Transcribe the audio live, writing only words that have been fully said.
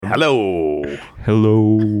Hello.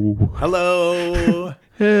 Hello. Hello.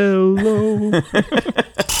 Hello.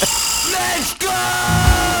 Let's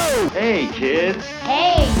go! Hey, kids.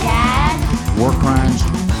 Hey, Dad. War crimes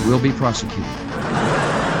will be prosecuted. Does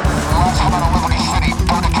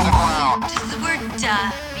the word mean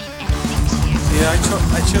anything to you? Yeah,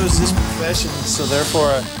 I chose this profession, so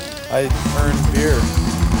therefore I earned beer.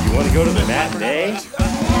 You want to go to the matinee?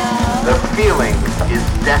 The feeling is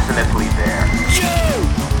definitely there. You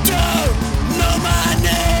don't know my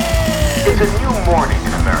name! It's a new morning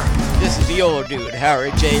in America. This is the old dude,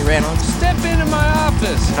 Howard J. Reynolds. Step into my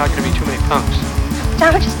office. Not going to be too many punks.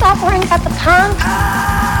 Don't you stop worrying about the punk?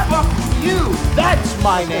 You! That's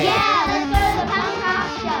my name! Yeah, let's go to the punk rock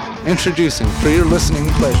show. Introducing, for your listening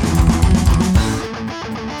pleasure,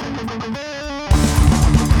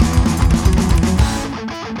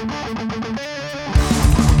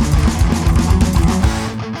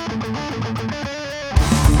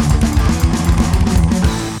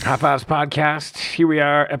 High Fives Podcast. Here we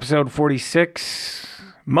are, episode 46.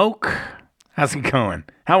 Moke, how's it going?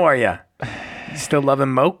 How are you? Still loving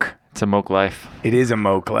Moke? It's a Moke life. It is a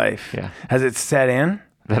Moke life. Yeah. Has it set in?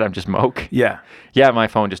 That I'm just Moke. Yeah, Yeah, my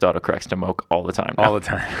phone just autocorrects to Moke all the time now. all the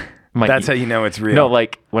time. My That's how you know it's real. No,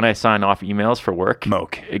 like when I sign off emails for work,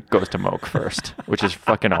 Moke. it goes to Moke first, which is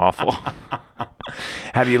fucking awful.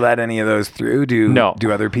 Have you let any of those through? No.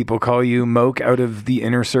 Do other people call you Moke out of the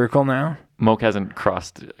inner circle now? Moke hasn't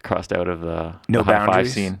crossed out of the No high five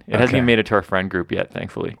boundaries? scene. It hasn't Okay. even made it to our friend group yet,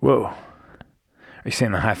 thankfully. Whoa. Are you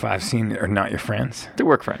saying the high five scene are not your friends? They're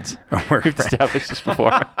work friends. Work We've friends. established this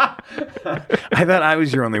before. I thought I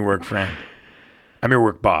was your only work friend. I'm your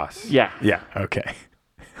work boss. Yeah. Yeah. Okay.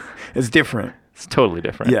 It's different. It's totally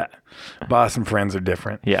different. Yeah. Boss and friends are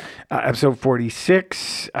different. Yeah. Episode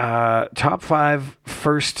 46, top 5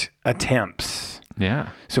 first attempts. Yeah.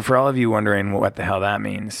 So for all of you wondering what the hell that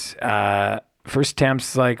means, first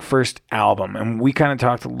attempts like first album. And we kind of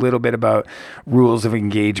talked a little bit about rules of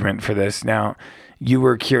engagement for this. Now, you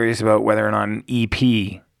were curious about whether or not an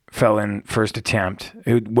EP fell in first attempt.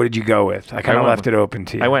 What did you go with? I kind of went left it open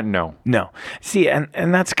to you. I went no. No. See, and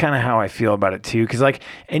that's kind of how I feel about it too. Because like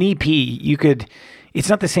an EP, it's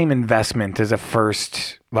not the same investment as a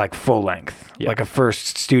first like full length, Yeah. like a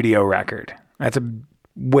first studio record. That's a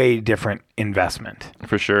way different investment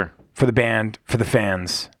For sure. for the band, for the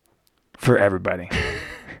fans, for everybody.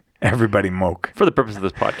 Everybody Moke. For the purpose of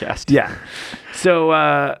this podcast. Yeah.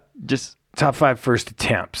 So Just top 5 first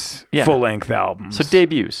attempts, Yeah. full length albums. so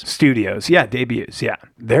debuts. Studios. Yeah, debuts. Yeah.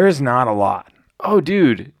 There is not a lot. Oh,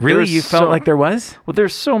 dude. Really? There's You felt like there was? Well,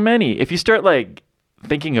 there's so many. If you start like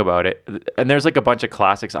thinking about it, and there's like a bunch of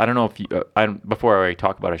classics. I don't know if you. Before I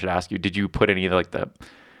talk about it, I should ask you: did you put any of like the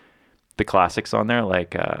classics on there?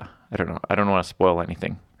 Like I don't know. I don't want to spoil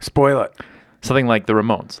anything. Spoil it. Something like the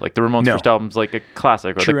Ramones. Like the Ramones' No. first album's like a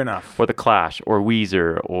classic. Or True enough. Or the Clash, or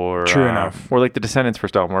Weezer, or True enough. Or like the Descendants'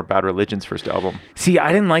 first album, or Bad Religion's first album. See,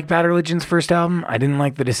 I didn't like Bad Religion's first album. I didn't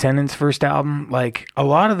like the Descendants' first album. Like a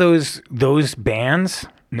lot of those bands,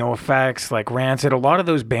 No Effects, like Rancid, a lot of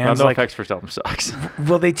those bands, No like Effects' first album sucks.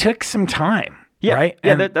 well, they took some time. Yeah, Right?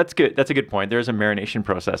 Yeah, And- that's good. That's a good point. There's a marination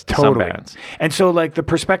process to Totally. some bands. And so, like, the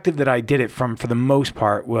perspective that I did it from, for the most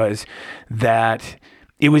part, was that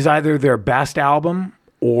it was either their best album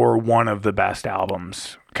or one of the best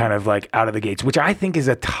albums, kind of like out of the gates, which I think is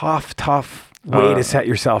a tough way to set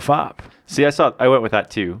yourself up. See, I went with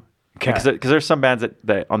that too. Okay. Because there's some bands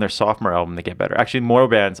that on their sophomore album they get better. Actually, more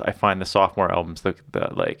bands I find the sophomore albums the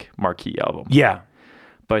like marquee album. Yeah.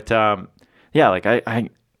 But yeah, like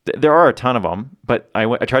there are a ton of them. But I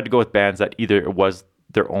tried to go with bands that either it was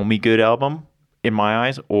their only good album in my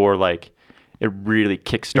eyes, or like it really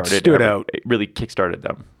kickstarted. It stood out. It really kickstarted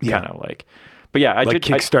them. Yeah. Kind of like. But yeah, I Like did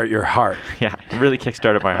kickstart your heart. yeah, it really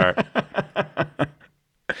kickstarted my heart.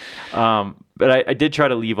 But I did try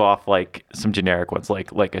to leave off like some generic ones,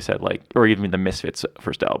 like I said, like or even the Misfits'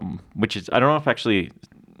 first album, which is I don't know if actually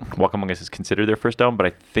Walk Among Us is considered their first album, but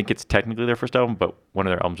I think it's technically their first album. But one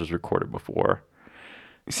of their albums was recorded before,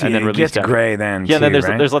 See, and then it released gets after. gray then. Yeah, too, then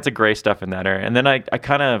right? there's lots of gray stuff in that area, and then I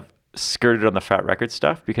kind of skirted on the Fat Records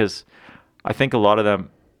stuff because I think a lot of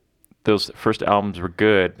them, those first albums were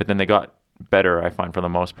good, but then they got better. I find for the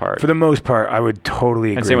most part. For the most part, I would totally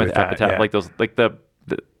agree and same with that. Epitaph, Yeah. like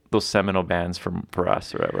those seminal bands for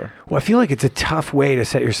us or whatever. Well, I feel like it's a tough way to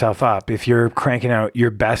set yourself up if you're cranking out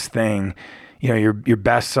your best thing, you know, your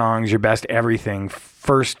best songs, your best everything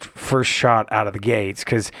first shot out of the gates,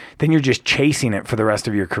 because then you're just chasing it for the rest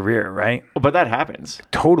of your career, right? But that happens.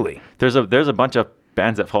 Totally. There's a bunch of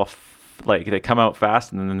bands that fall like they come out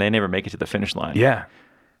fast and then they never make it to the finish line. Yeah.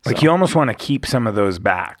 Like So- you almost want to keep some of those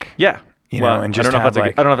back. Yeah. you know, and just I don't know have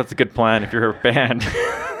I don't know if that's a good plan if you're a band.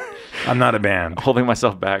 I'm not a band. Holding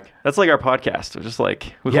myself back. That's like our podcast. We're just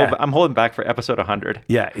like, I'm holding back for episode 100.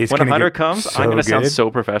 Yeah. When 100 comes, I'm going to sound so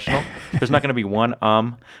professional. There's not going to be one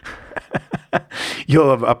You'll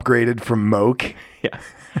have upgraded from Moke. Yeah.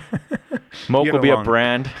 Moke will be a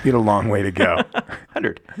brand. You had a long way to go.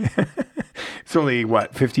 100. It's only,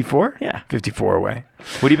 what, 54? Yeah. 54 away.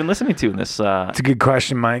 What have you been listening to in this? It's a good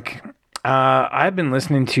question, Mike. I've been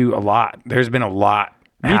listening to a lot. There's been a lot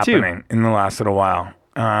happening in the last little while.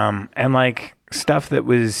 And like stuff that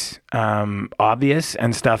was obvious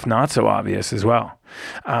and stuff not so obvious as well.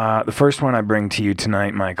 The first one I bring to you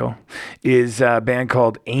tonight, Michael, is a band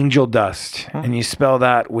called Angel Dust. And you spell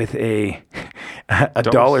that with a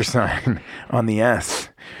 $sign on the S,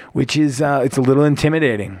 which is, it's a little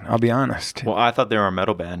intimidating, I'll be honest. Well, I thought they were a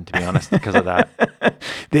metal band, to be honest, because of that.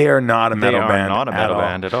 They are not a metal band. They are not a metal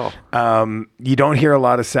band at all. You don't hear a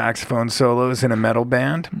lot of saxophone solos in a metal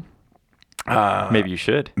band. Maybe you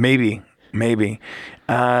should. Maybe.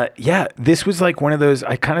 Yeah, this was like one of those,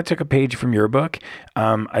 I kind of took a page from your book.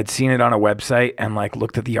 I'd seen it on a website and like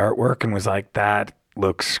looked at the artwork and was like, that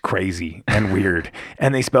looks crazy and weird.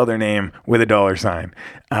 And they spell their name with a $sign.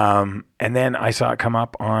 And then I saw it come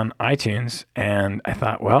up on iTunes and I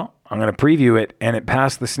thought, well, I'm going to preview it. And it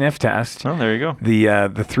passed the sniff test. Oh, there you go.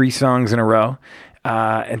 The 3 songs in a row.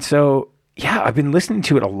 And so, yeah, I've been listening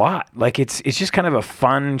to it a lot. Like it's just kind of a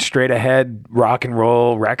fun, straight ahead rock and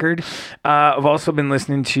roll record. I've also been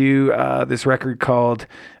listening to this record called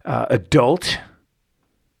Adult,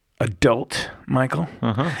 Michael,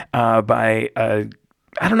 by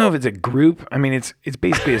I don't know if it's a group. I mean, it's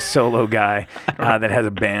basically a solo guy that has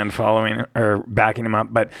a band following or backing him up.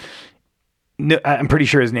 But no, I'm pretty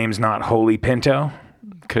sure his name's not Holy Pinto.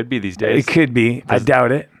 Could be these days. It could be. I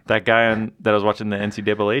doubt it. That guy that I was watching the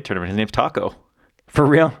NCAA tournament, his name's Taco. For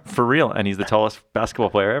real? For real. And he's the tallest basketball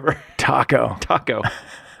player ever. Taco.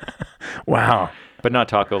 Wow. But not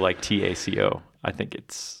Taco like TACO. I think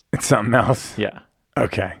it's something else. Yeah.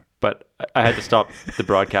 Okay. But I had to stop the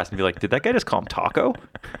broadcast and be like, did that guy just call him Taco?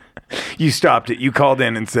 You stopped it. You called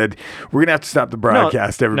in and said, we're going to have to stop the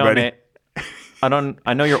broadcast, everybody. No, mate.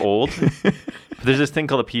 I know you're old. But there's this thing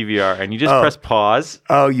called a PVR, and you just press pause.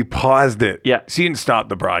 Oh, you paused it. Yeah. So you didn't stop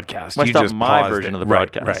the broadcast. Well, you stopped just my paused version it. of the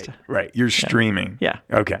broadcast. Right. You're streaming. Yeah.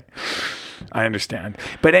 Okay. I understand.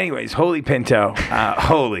 But anyways, Holy Pinto.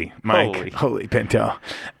 Holy, Mike. Holy Pinto.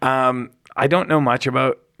 I don't know much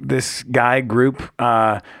about this group.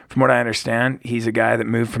 From what I understand, he's a guy that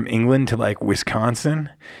moved from England to like Wisconsin.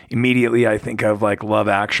 Immediately, I think of like Love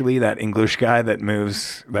Actually, that English guy that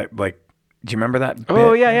moves, that like, do you remember that bit?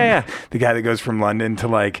 Oh, yeah. The guy that goes from London to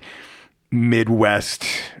like Midwest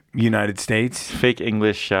United States. Fake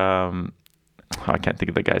English. I can't think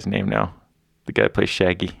of the guy's name now. The guy that plays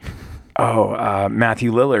Shaggy. Oh,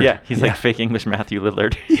 Matthew Lillard. Yeah, he's like fake English Matthew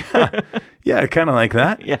Lillard. Yeah, kind of like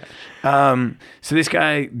that. Yeah. So this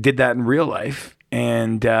guy did that in real life.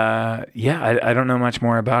 And I don't know much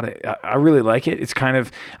more about it. I really like it. It's kind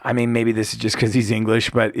of, I mean, maybe this is just because he's English,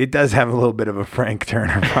 but it does have a little bit of a Frank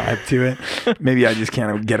Turner vibe to it. Maybe I just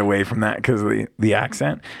can't get away from that because of the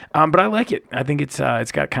accent. But I like it. I think it's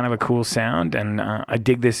got kind of a cool sound, and I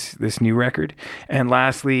dig this new record. And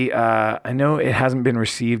lastly, I know it hasn't been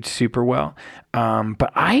received super well,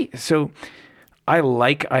 but I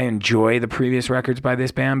enjoy the previous records by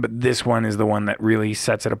this band, but this one is the one that really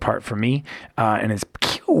sets it apart for me. And it's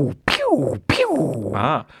pew, pew, pew.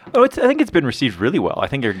 Ah. I think it's been received really well. I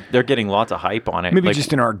think they're getting lots of hype on it. Maybe like,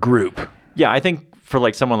 just in our group. Yeah, I think for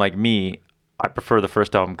like someone like me, I prefer the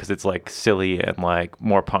first album because it's like silly and like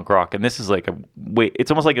more punk rock. And this is like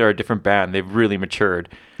it's almost like they're a different band. They've really matured.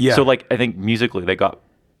 Yeah. So like I think musically they got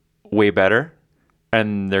way better.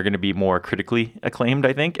 And they're going to be more critically acclaimed,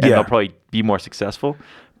 I think, and they'll probably be more successful.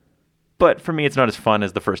 But for me, it's not as fun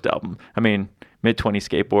as the first album. I mean, Mid-20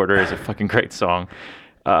 Skateboarder is a fucking great song.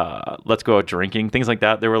 Let's Go Out Drinking, things like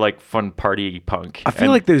that. They were like fun party punk. I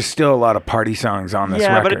feel like there's still a lot of party songs on this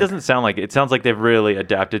record. Yeah, but it doesn't sound like it. It sounds like they've really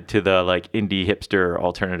adapted to the like indie hipster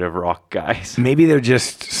alternative rock guys. Maybe they're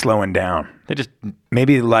just slowing down.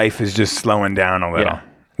 Maybe life is just slowing down a little. Yeah.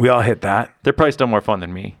 We all hit that. They're probably still more fun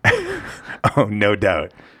than me. Oh, no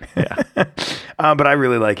doubt. Yeah. But I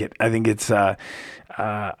really like it. I think it's,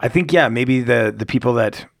 maybe the people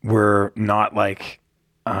that were not like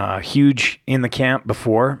huge in the camp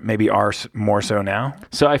before maybe are more so now.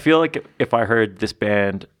 So I feel like if I heard this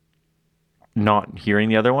band not hearing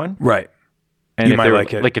the other one. Right. And you might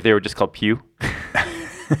like it. Like if they were just called Pew.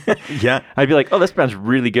 Yeah. I'd be like, oh, this band's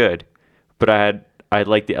really good. But I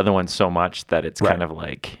like the other one so much that it's Right. kind of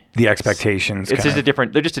like The expectations. it's kind just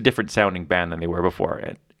of- they're just a different sounding band than they were before.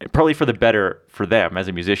 And probably for the better for them as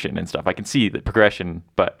a musician and stuff. I can see the progression,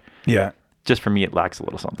 but Yeah. just for me, it lacks a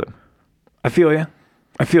little something. I feel you.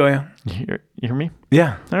 You hear me?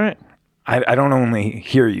 Yeah. All right. I don't only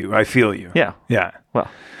hear you, I feel you. Yeah. Yeah. Well,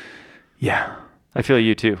 Yeah. I feel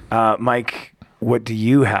you too. Mike, what do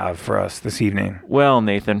you have for us this evening? Well,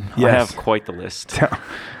 Nathan, I Yes. have quite the list.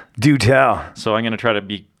 Do tell. So I'm going to try to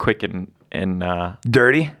be quick and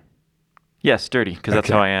Dirty? yes, dirty, because that's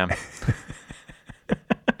Okay. how I am.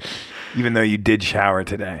 Even though you did shower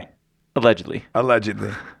today. Allegedly.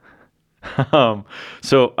 Allegedly.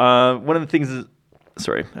 So one of the things is,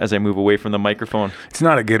 sorry, as I move away from the microphone. It's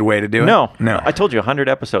not a good way to do it. No. I I told you 100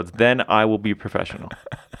 episodes. Then I will be professional.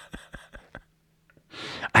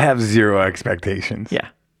 have zero expectations. Yeah.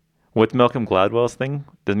 What's Malcolm Gladwell's thing?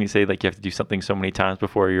 Doesn't he say like you have to do something so many times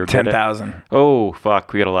before you're good at 10,000. Oh,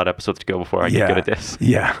 fuck. We got a lot of episodes to go before I get good at this.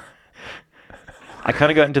 Yeah. I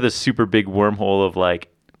kind of got into this super big wormhole of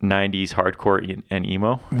like 90s hardcore and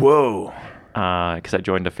emo Whoa. because I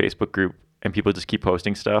joined a Facebook group and people just keep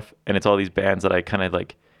posting stuff. And it's all these bands that I kind of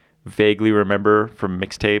like vaguely remember from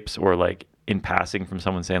mixtapes or like in passing from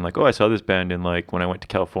someone saying like, oh, I saw this band in like when I went to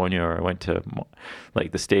California or I went to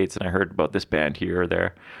like the States and I heard about this band here or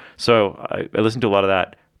there. So I listened to a lot of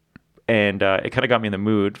that. And it kind of got me in the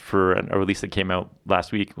mood for a release that came out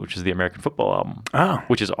last week, which is the American Football album. Oh.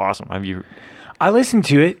 Which is awesome. Have you? I listened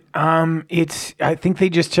to it. I think they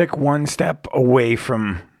just took one step away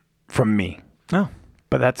from me. No.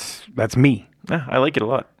 But that's me. Yeah, I like it a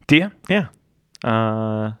lot. Do you? Yeah.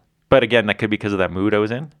 But again, that could be because of that mood I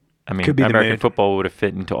was in. I mean, Could be the American mood. Football would have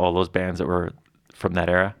fit into all those bands that were from that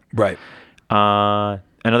era. Right.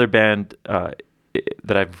 Another band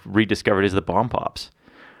that I've rediscovered is the Bomb Pops.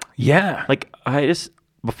 Yeah. Like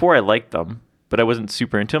before I liked them, but I wasn't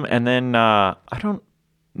super into them. And then I don't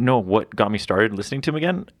know what got me started listening to them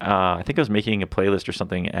again. I think I was making a playlist or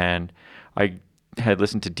something, and I had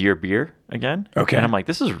listened to Dear Beer again. Okay. And I'm like,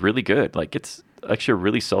 this is really good. Like it's actually a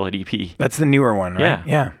really solid EP. That's the newer one, right? Yeah.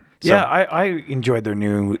 Yeah. So- Yeah, I enjoyed their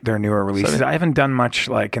newer releases. So- I haven't done much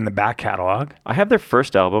like in the back catalog. I have their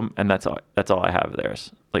first album, and that's all I have of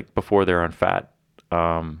theirs. Like before they're on Fat,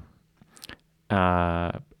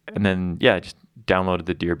 and then I just downloaded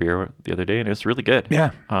the Dear Beer the other day, and it was really good.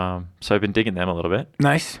 Yeah. So I've been digging them a little bit.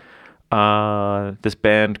 Nice. This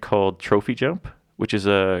band called Trophy Jump, which is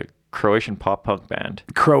a Croatian pop punk band.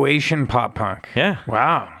 Croatian pop punk. Yeah.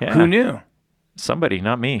 Wow. Yeah. Who knew? Somebody,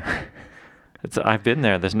 not me. I've been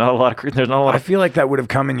there. There's not a lot I of. feel like that would have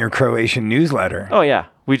come in your Croatian newsletter. Oh yeah,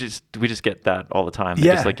 we just get that all the time. They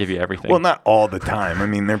just like give you everything. Well, not all the time. I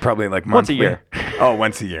mean, they're probably like Once a monthly. year. Oh,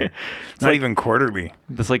 once a year. It's not like- even quarterly.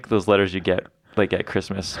 It's like those letters you get like at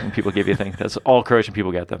Christmas when people give you a thing. That's all Croatian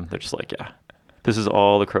people get them. They're just like, yeah, this is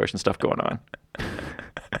all the Croatian stuff going on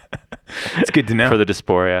It's good to know. for the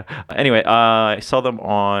dysphoria. Anyway, I saw them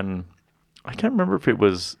on. I can't remember if it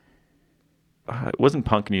was. It wasn't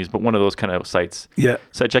Punk News, but one of those kind of sites. Yeah.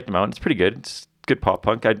 So I checked them out. And it's pretty good. It's good pop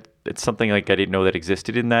punk. It's something like I didn't know that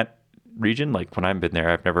existed in that region. Like when I've been there,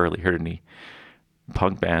 I've never really heard any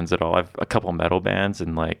punk bands at all. I've a couple metal bands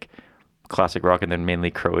and like classic rock, and then mainly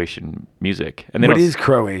Croatian music. And What is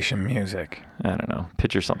Croatian music? I don't know.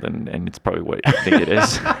 Picture something, and it's probably what you think it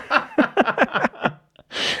is.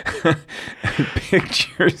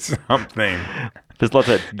 Picture something. There's lots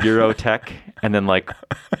of Euro tech, and then like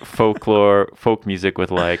folk music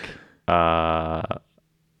with like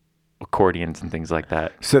accordions and things like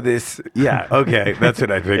that. So okay, that's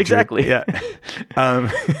what I pictured. Exactly. Yeah.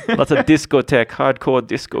 Lots of discotheque, hardcore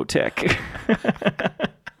discotheque.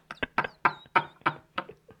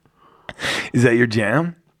 Is that your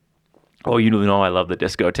jam? Oh, you know I love the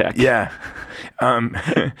discotheque. Yeah.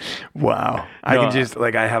 Wow. I No, can just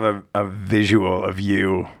I have a visual of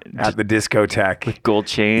you at the discotheque. Gold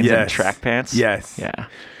chains and Yes. track pants. Yes. Yeah.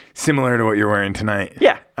 Similar to what you're wearing tonight.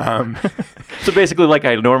 Yeah. Um, So basically like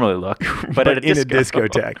I normally look, but at a in disco. a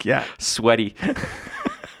discotheque. Yeah. Sweaty.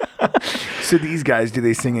 So these guys, do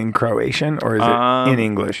they sing in Croatian or is it in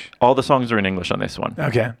English? All the songs are in English on this one.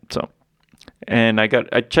 Okay. So, and I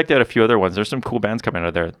checked out a few other ones. There's some cool bands coming out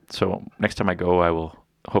of there. So next time I go, I will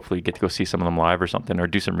hopefully get to go see some of them live or something, or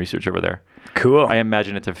do some research over there. Cool. I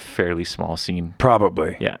imagine it's a fairly small scene.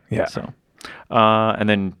 Probably. Yeah. Yeah. So, and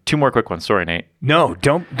then two more quick ones. Sorry, Nate. No,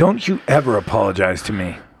 don't you ever apologize to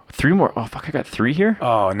me. Three more. Oh fuck! I got three here.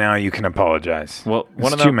 Oh, now you can apologize. Well, That's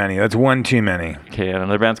one of too them. many. That's one too many. Okay,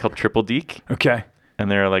 another band's called Triple Deke, Okay.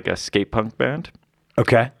 and they're like a skate punk band.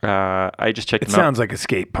 Okay. I just checked It them out. sounds like a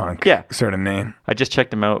skate punk Yeah. sort of name. I just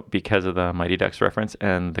checked them out because of the Mighty Ducks reference,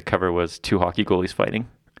 and the cover was two hockey goalies fighting.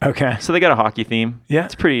 Okay. So they got a hockey theme. Yeah.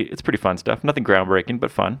 It's pretty fun stuff. Nothing groundbreaking, but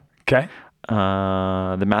fun. Okay.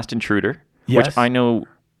 The Masked Intruder, Yes. which I know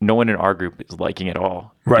no one in our group is liking at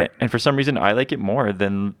all. Right. And for some reason, I like it more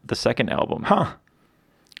than the second album. Huh.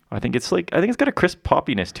 I think it's got a crisp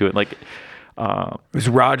poppiness to it. Like, It was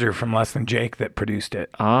Roger from Less Than Jake that produced it.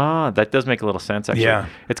 that does make a little sense, actually. Yeah.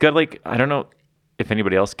 It's got like, I don't know if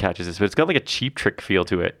anybody else catches this, but it's got like a Cheap Trick feel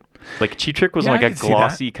to it. Like Cheap Trick was Yeah, like I a can see that.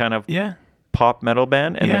 glossy kind of Yeah. pop metal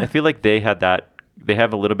band, and Yeah. I feel like they had that. They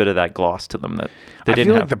have a little bit of that gloss to them that they I didn't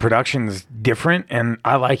feel have. like the production's different, and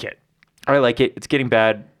I like it. I like it. It's getting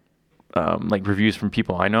bad, like reviews from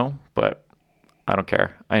people I know, but I don't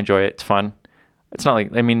care. I enjoy it. It's fun. It's not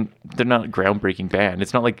like, I mean, they're not a groundbreaking band.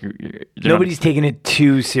 It's not like they're Nobody's taking it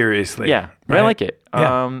too seriously. Yeah, but I right? like it.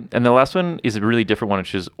 Yeah. And the last one is a really different one,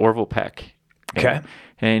 which is Orville Peck. Okay.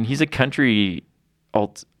 And he's a country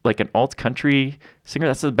alt country singer.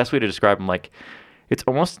 That's the best way to describe him. Like, it's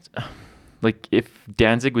almost like if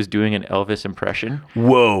Danzig was doing an Elvis impression,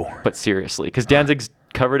 Whoa. but seriously, because Danzig's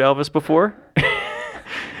covered Elvis before,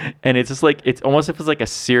 and it's just like, it's almost if it's like a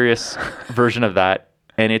serious version of that,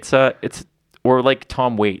 and it's or like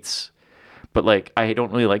Tom Waits, but like I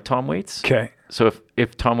don't really like Tom Waits. Okay. So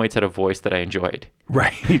if Tom Waits had a voice that I enjoyed,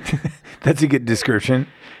 Right. That's a good description.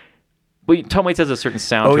 well, Tom Waits has a certain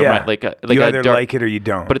sound Oh, to yeah. him, right? Like you a either dark, like it or you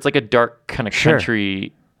don't. but it's like a dark kind of Sure.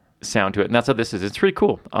 country sound to it, and that's what this is. It's pretty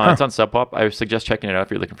cool. It's on Sub Pop. I suggest checking it out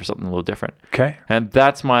if you're looking for something a little different. Okay. And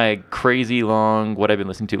that's my crazy long what I've been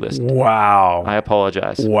listening to list. Wow. I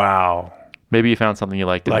apologize. Wow. Maybe you found something you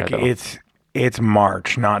liked in Like there, though. it's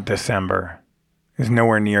March, not December. It's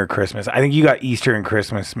nowhere near Christmas. I think you got Easter and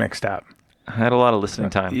Christmas mixed up. I had a lot of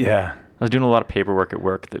listening time. Yeah. I was doing a lot of paperwork at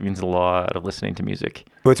work. That means a lot of listening to music.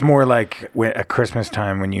 But it's more like at Christmas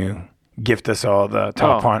time when you gift us all the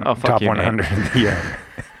top fuck you, 100 of the year.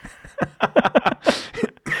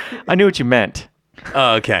 I knew what you meant.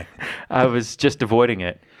 Oh, okay. I was just avoiding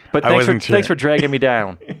it. But I thanks wasn't sure. thanks for dragging me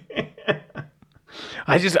down.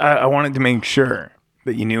 I wanted to make sure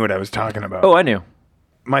that you knew what I was talking about. Oh, I knew.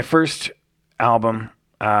 My first album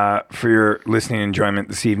for your listening enjoyment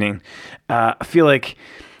this evening. I feel like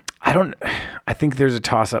I think there's a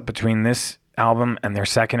toss up between this album and their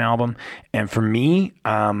second album. And for me,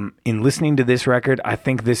 in listening to this record, I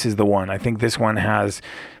think this is the one. I think this one has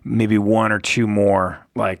maybe one or two more.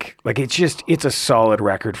 Like it's a solid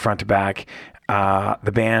record front to back.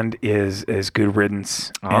 The band is Good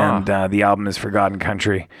Riddance, and the album is Forgotten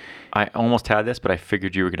Country. I almost had this, but I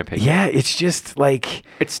figured you were going to pick it. Yeah, it's just like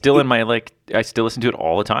It's still in my, like, I still listen to it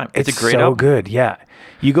all the time. It's a great so album. good. Yeah,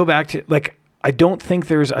 you go back to like I don't think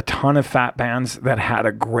there's a ton of fat bands that had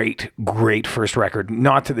a great first record,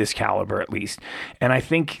 not to this caliber at least. And I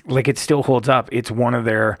think like it still holds up. It's one of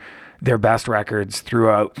their best records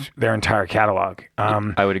throughout their entire catalog.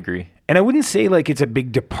 I would agree. And I wouldn't say like it's a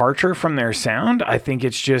big departure from their sound. I think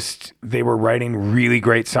it's just they were writing really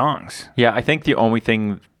great songs. Yeah, I think the only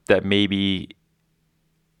thing that maybe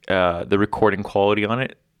the recording quality on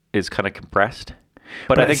it is kind of compressed.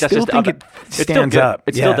 But I think that's still just think it it's still stands good. up.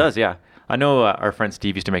 It still Yeah. does, yeah. I know our friend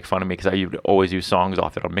Steve used to make fun of me because I would always use songs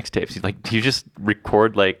off it on mixtapes. He's like, "Do you just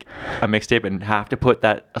record like a mixtape and have to put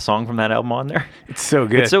a song from that album on there?" It's so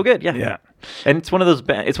good. It's so good, yeah. Yeah. And it's one of those.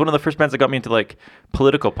 It's one of the first bands that got me into like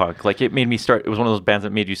political punk. Like it made me start. It was one of those bands that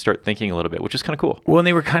made you start thinking a little bit, which is kind of cool. Well, and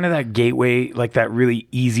they were kind of that gateway, like that really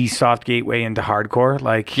easy, soft gateway into hardcore.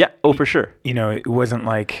 Like, Yeah. Oh, for sure. you know, it wasn't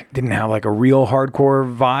like, didn't have like a real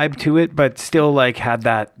hardcore vibe to it, but still like had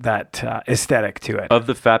that aesthetic to it. Of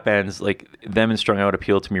the fat bands, like them and Strung Out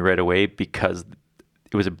appealed to me right away because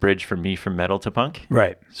it was a bridge for me from metal to punk.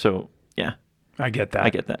 Right. So yeah, I get that. I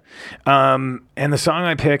get that. And the song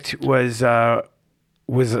I picked was a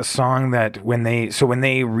song that when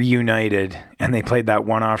they reunited and they played that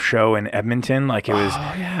one-off show in Edmonton, like it was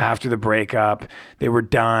after the breakup, they were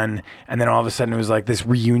done, and then all of a sudden it was like this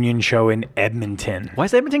reunion show in Edmonton. Why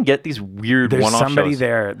does Edmonton get these weird There's one-off somebody shows?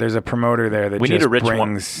 there. There's a promoter there that We just need a rich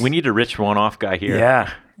brings. one. We need a rich one-off guy here.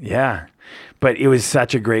 Yeah. But it was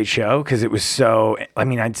such a great show because it was so. I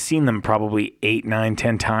mean, I'd seen them probably 8, 9,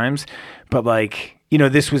 10 times, but like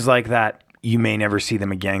this was like that. You may never see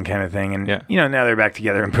them again kind of thing. And, now they're back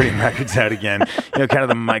together and putting records out again. Kind of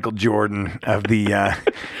the Michael Jordan of the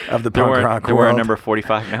punk rock We're world. number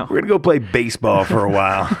 45 now. We're going to go play baseball for a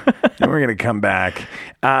while. Then we're going to come back.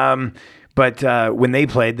 But when they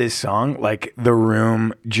played this song, like the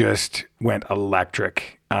room just went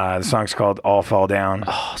electric. The song's called All Fall Down.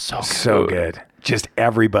 Oh, so So good. Just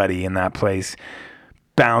everybody in that place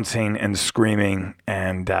bouncing and screaming.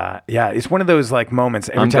 And yeah, it's one of those like moments.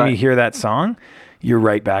 Every time you hear that song, you're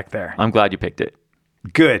right back there. I'm glad you picked it.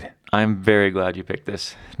 Good. I'm very glad you picked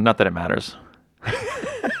this. Not that it matters.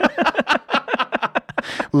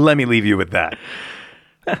 Let me leave you with that.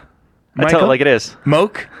 I tell it like it is.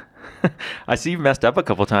 Moke? I see you've messed up a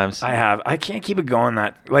couple times. I have. I can't keep it going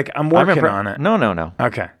I'm working on it. No.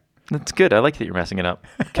 Okay. That's good. I like that you're messing it up.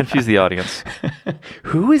 Confuse the audience.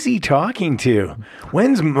 Who is he talking to?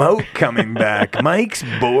 When's Moke coming back? Mike's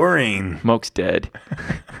boring. Moke's dead.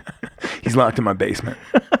 He's locked in my basement.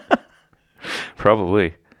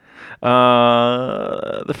 Probably.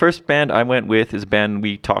 The first band I went with is a band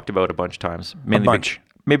we talked about a bunch of times.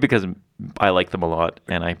 Maybe because I like them a lot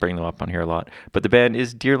and I bring them up on here a lot. But the band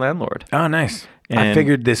is Dear Landlord. Oh, nice. I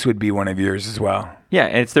figured this would be one of yours as well. Yeah,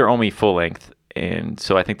 and it's their only full length. And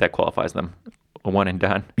so I think that qualifies them. A one and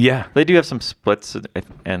done. Yeah. They do have some splits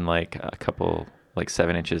and like a couple, like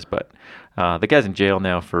 7 inches, but the guy's in jail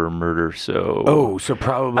now for murder, so... Oh, so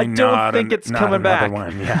probably not. I don't think it's coming back.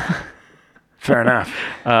 One. Yeah. Fair enough.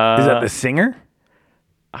 Is that the singer?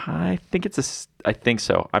 I think I think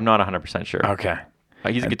so. I'm not 100% sure. Okay.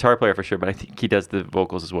 He's a guitar player for sure, but I think he does the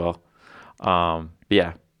vocals as well. But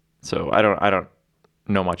yeah. So I don't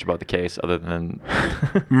know much about the case other than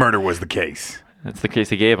murder was the case. That's the case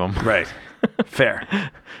they gave him. Right. Fair.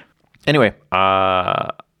 Anyway, I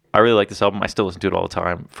really like this album. I still listen to it all the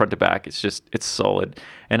time, front to back. It's solid.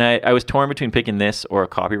 And I was torn between picking this or a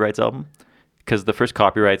Copyrights album because the first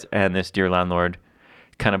Copyrights and this Dear Landlord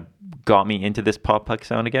kind of got me into this pop punk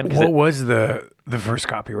sound again. What was the first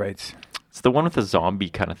Copyrights? It's the one with the zombie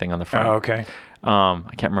kind of thing on the front. Oh, okay. I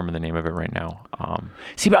can't remember the name of it right now.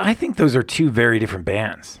 See, but I think those are two very different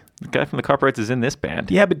bands. The guy from the Copyrights is in this band.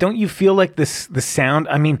 Yeah, but don't you feel like the sound?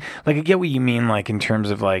 I mean, like I get what you mean, like in terms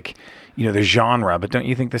of like, you know, the genre, but don't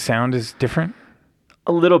you think the sound is different?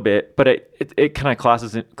 A little bit, but it kind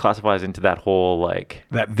of classifies into that whole like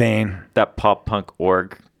that vein, that pop punk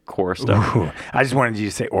org core stuff. Ooh, I just wanted you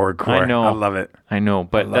to say org core. I know, I love it. I know,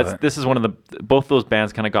 but this is one of the both those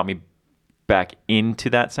bands kind of got me back into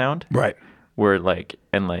that sound, right? Where I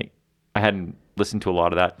hadn't listened to a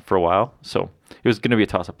lot of that for a while, so it was going to be a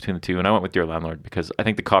toss up between the two, and I went with Dear Landlord because I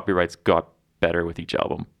think the Copyrights got better with each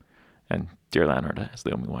album, and Dear Landlord is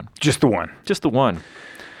the only one. Just the one.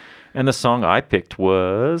 And the song I picked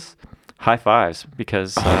was High Fives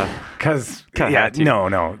because no,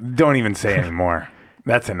 don't even say anymore.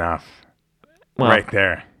 That's enough. Well, right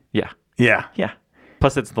there. Yeah.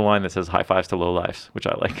 Plus, it's the line that says "High fives to low lives," which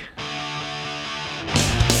I like.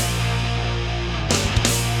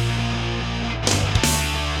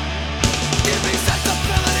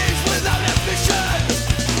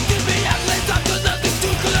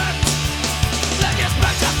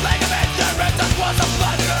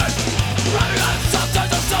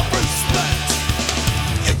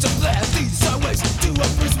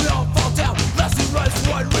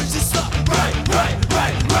 Right.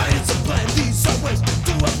 It's a plan. These are ways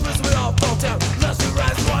to up as we all fall down. Last we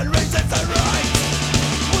rise, one race.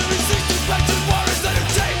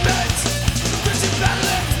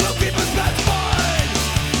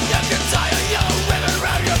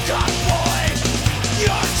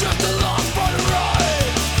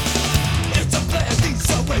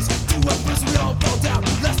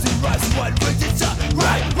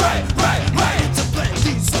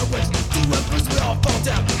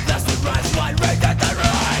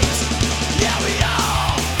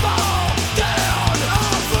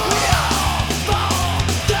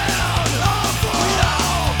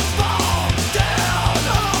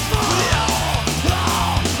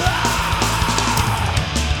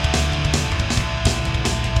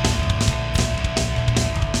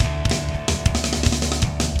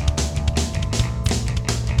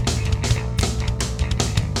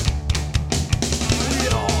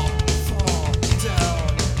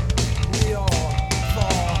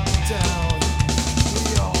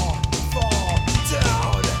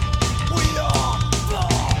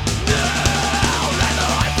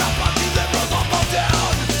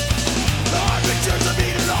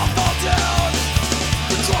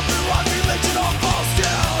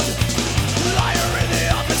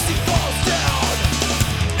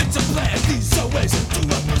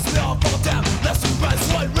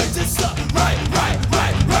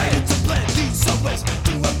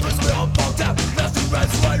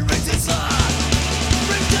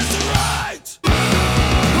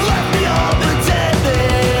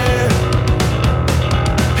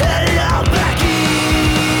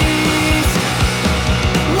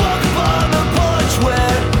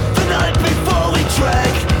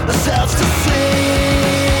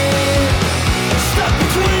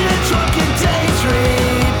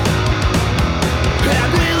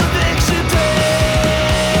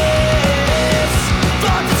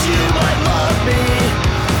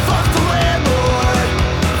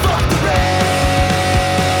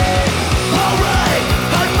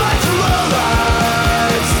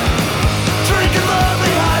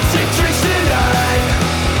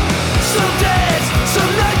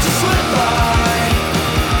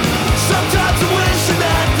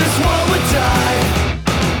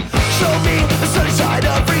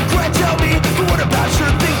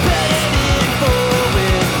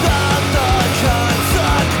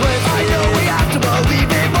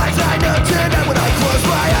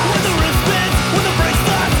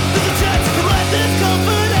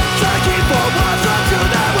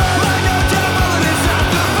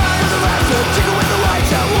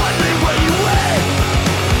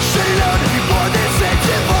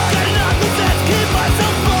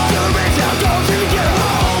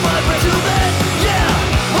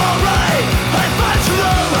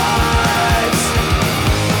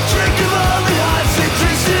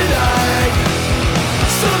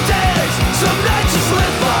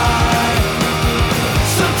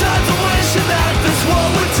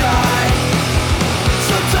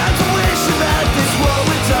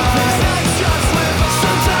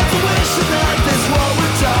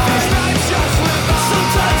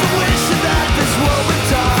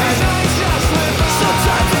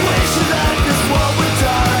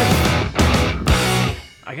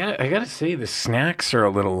 I gotta say, the snacks are a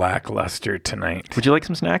little lackluster tonight. Would you like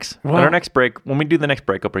some snacks? Well- At our next break, when we do the next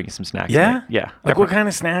break, I'll bring you some snacks. Yeah? tonight. Yeah. Like, what kind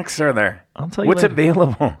of snacks are there? I'll tell you What's later.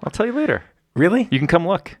 available? I'll tell you later. Really? You can come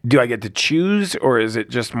look. Do I get to choose, or is it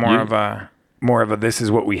just more of a this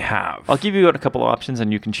is what we have? I'll give you a couple options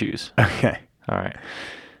and you can choose. Okay. All right.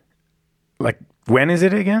 Like, when is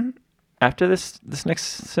it again? After this next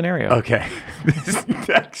scenario. Okay. This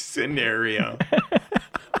next scenario.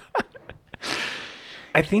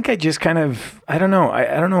 I think I just kind of, I don't know.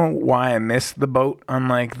 I don't know why I missed the boat on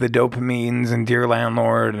like the dopamines and Dear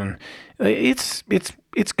Landlord, and it's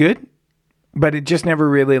good, but it just never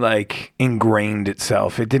really like ingrained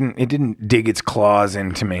itself. It didn't dig its claws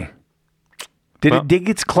into me. Did Well, it dig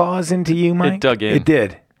its claws into you, Mike? it dug in. It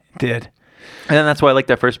did. It did. And then that's why I like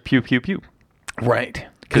that first pew pew pew. Right.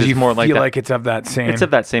 'Cause you it's more like feel that- like it's of that same. It's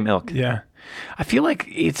of that same ilk. Yeah, I feel like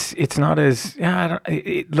it's not as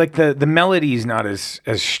like the melody's not as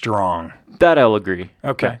strong. That I'll agree.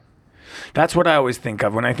 Okay, that's what I always think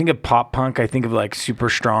of when I think of pop punk. I think of like super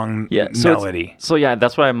strong So melody. So yeah,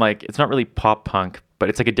 that's why I'm like, it's not really pop punk, but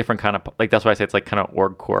it's like a different kind of like. That's why I say it's like kind of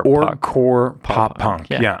orgcore. Orgcore pop punk.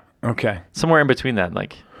 Yeah. Yeah. Okay. Somewhere in between that,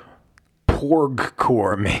 like.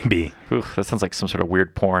 Porgcore maybe. Oof, that sounds like some sort of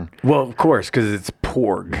weird porn. Well, of course, because it's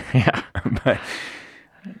porg. Yeah. But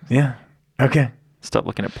yeah. Okay. Stop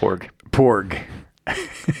looking at porg. Porg.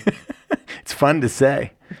 It's fun to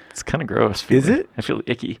say. It's kind of gross. Is it? I feel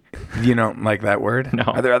icky. You don't like that word? No.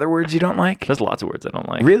 Are there other words you don't like? There's lots of words I don't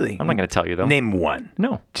like. Really? I'm not going to tell you them. Name one.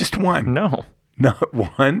 No. Just one. No. Not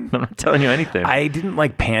one? I'm not telling you anything. I didn't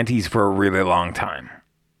like panties for a really long time.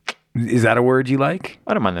 Is that a word you like?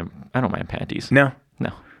 I don't mind them. I don't mind panties. No?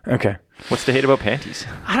 No. Okay. What's the hate about panties?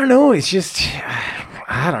 I don't know. It's just,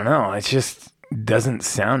 I don't know. It just doesn't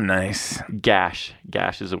sound nice. Gash.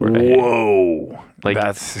 Gash is a word I hate. Whoa. Like,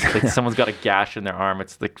 That's, like someone's got a gash in their arm.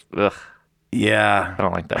 It's like, ugh. yeah. I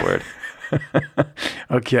don't like that word.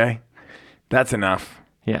 Okay. That's enough.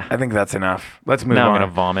 Yeah. I think that's enough. Let's move Now on. I'm going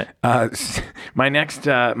to vomit. My next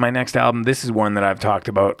album, this is one that I've talked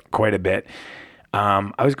about quite a bit.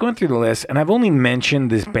 I was going through the list, and I've only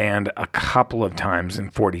mentioned this band a couple of times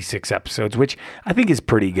in 46 episodes, which I think is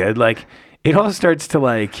pretty good. Like, it all starts to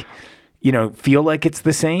like, feel like it's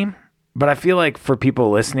the same, but I feel like for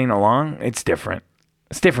people listening along, it's different.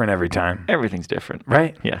 It's different every time, Everything's different.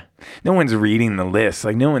 right? Yeah. No one's reading the list.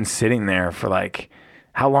 Like, no one's sitting there for like,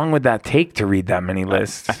 how long would that take to read that many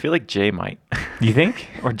lists? I feel like Jay might. You think?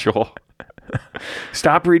 Or Joel.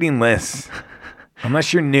 Stop reading lists.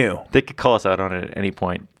 Unless you're new. They could call us out on it at any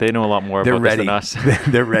point. They know a lot more They're about ready. this than us.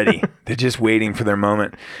 They're ready. They're just waiting for their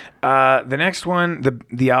moment. The next one,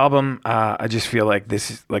 the album, I just feel like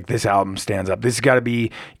this album stands up. This has got to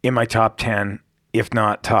be in my top 10, if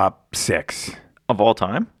not top 6. Of all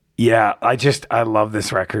time? Yeah, I love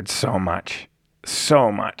this record so much.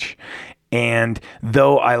 So much. And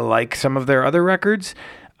though I like some of their other records,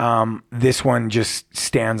 this one just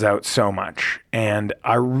stands out so much. And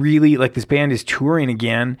I really like this band is touring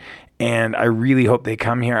again, and I really hope they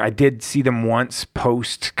come here. I did see them once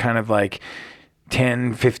post kind of like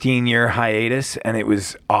 10, 15 year hiatus, and it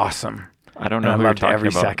was awesome. I don't know And who I you're loved talking every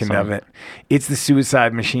about, second so- of it. It's the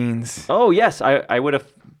Suicide Machines. Oh, yes. I would have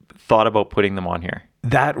thought about putting them on here.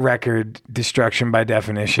 That record, Destruction by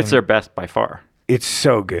Definition, It's their best by far. it's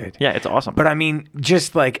so good. Yeah, it's awesome. But I mean,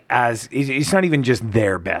 just like it's not even just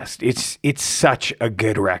their best. It's such a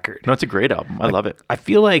good record. No, it's a great album. I love it. I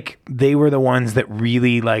feel like they were the ones that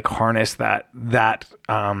really like harnessed that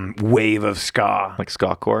wave of ska. Like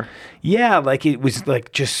ska core. Yeah, like it was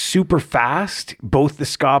like just super fast, both the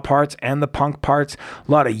ska parts and the punk parts.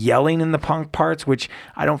 A lot of yelling in the punk parts, which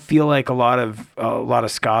I don't feel like a lot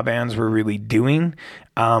of ska bands were really doing.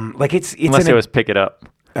 Like it's Unless it was Pick It Up.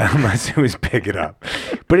 unless it was Pick It Up,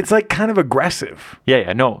 but it's like kind of aggressive.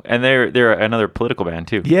 Yeah, no. And they're another political band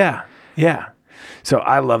too. Yeah, yeah. So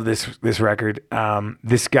I love this record.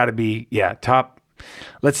 This got to be top.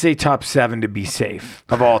 Let's say top 7 to be safe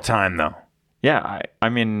of all time, though. Yeah, I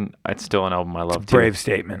mean, it's still an album I love too. Brave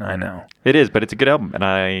statement, I know. It is, but it's a good album, and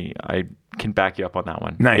I can back you up on that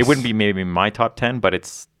one. Nice. It wouldn't be maybe my top 10, but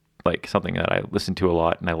it's like something that I listen to a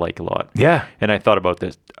lot and I like a lot. Yeah, And I thought about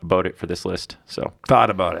it for this list. So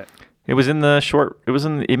thought about it. it was in the short.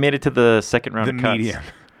 It made it to the second round The of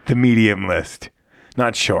cuts. medium list,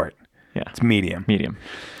 not short. Yeah, It's medium. medium.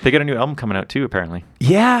 They got a new album coming out too, apparently.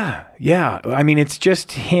 Yeah. I mean, it's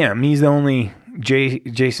just him. He's the only.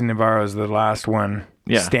 Jason Navarro is the last one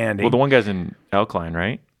Yeah, standing. Well, the one guy's in Alkaline,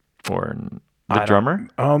 right? Or the drummer.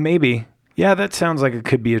 Oh, maybe. Yeah, that sounds like it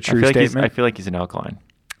could be a true statement. I feel like he's in Alkaline.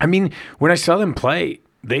 I mean, when I saw them play,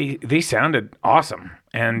 they sounded awesome.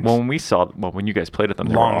 And Well, when you guys played with them,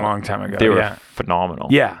 they long time ago. they were yeah. phenomenal.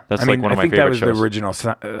 Yeah. That's I like mean, one of I my think favorite that was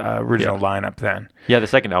shows. the original lineup then. Yeah, the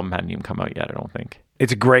second album hadn't even come out yet, I don't think.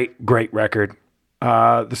 It's a great record.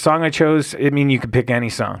 The song I chose, I mean, you could pick any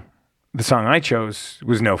song. The song I chose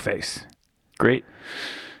was No Face. Great.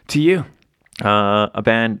 To you. The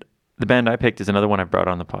band I picked is another one I've brought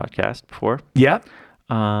on the podcast before. Yeah.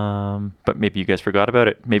 But maybe you guys forgot about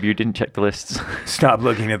it. Maybe you didn't check the lists. Stop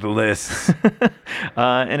looking at the lists.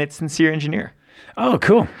 And it's Sincere Engineer. Oh,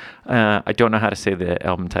 cool. I don't know how to say the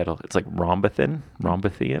album title. It's like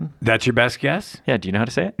Rhombothian. That's your best guess? Yeah, do you know how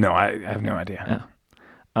to say it? No, I have no idea.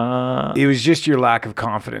 Oh. It was just your lack of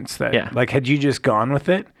confidence that, Yeah. like, had you just gone with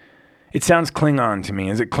it? It sounds Klingon to me.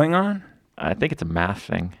 Is it Klingon? I think it's a math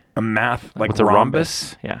thing. A math, like What's a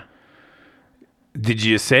rhombus? Yeah. Did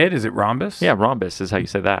you just say it? Is it rhombus? Yeah, rhombus is how you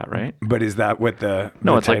say that, right? But is that what the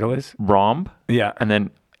It's title like is? rhomb Yeah. and then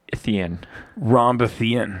Ithian.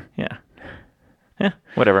 Rhombothian. Yeah. Yeah,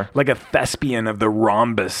 whatever. Like a thespian of the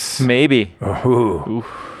rhombus. Maybe. Ooh.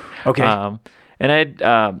 Okay. And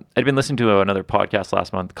I'd been listening to another podcast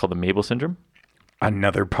last month called The Mabel Syndrome.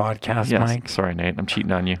 Another podcast, Yes. Mike? Sorry, Nate. I'm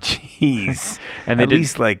cheating on you. Jeez. And they At did-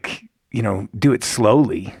 least, like, do it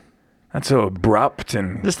slowly. That's so abrupt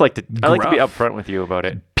and I like to be gruff. upfront with you about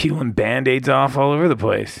it. Peeling Band-Aids off all over the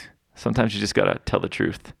place. Sometimes you just gotta tell the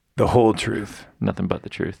truth, The whole truth. nothing but the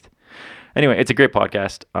truth. Anyway, it's a great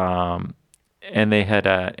podcast. And they had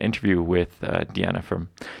an interview with Deanna from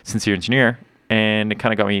Sincere Engineer, and it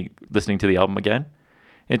kind of got me listening to the album again.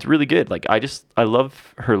 It's really good. Like I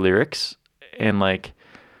love her lyrics and like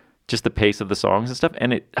just the pace of the songs and stuff.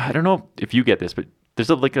 And I don't know if you get this, but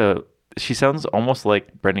there's she sounds almost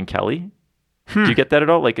like Brendan Kelly. Do you get that at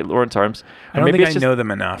all? Like at Lawrence Arms? I don't think I know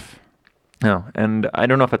them enough. No, and I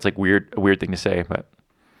don't know if that's like a weird thing to say, but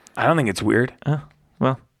I don't think it's weird.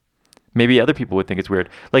 well, maybe other people would think it's weird.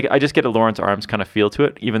 Like I just get a Lawrence Arms kind of feel to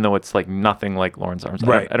it, even though it's like nothing like Lawrence Arms.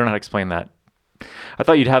 Right. I don't know how to explain that. I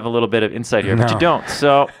thought you'd have a little bit of insight here, but No. you don't.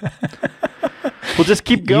 So we'll just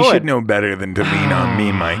keep going. You should know better than to lean on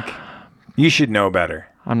me, Mike. You should know better.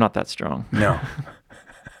 I'm not that strong. No.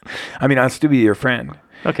 I mean, I'll still be your friend.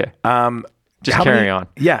 Okay. Just How carry many- on.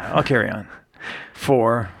 Yeah, I'll carry on.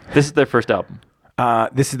 This is their first album.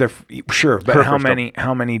 This is their sure, but Her how first many?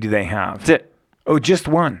 How many do they have? That's it. Oh, just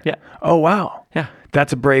one. Yeah. Oh, wow. Yeah.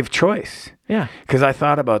 That's a brave choice. Yeah. Because I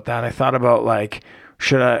thought about that. I thought about like,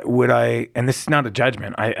 would I? And this is not a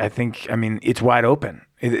judgment. I think. I mean, it's wide open.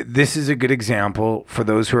 This is a good example for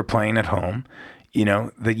those who are playing at home.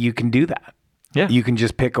 That you can do that. Yeah. You can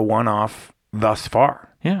just pick a one-off thus far.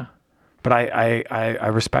 Yeah. But I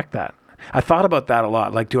respect that. I thought about that a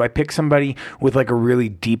lot. Like, do I pick somebody with like a really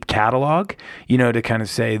deep catalog, to kind of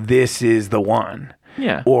say, this is the one?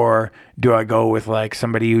 Yeah. Or do I go with like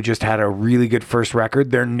somebody who just had a really good first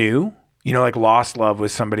record? They're new. Like Lost Love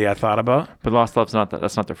was somebody I thought about. But Lost Love's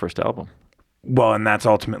that's not their first album. Well, and that's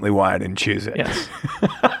ultimately why I didn't choose it. Yes.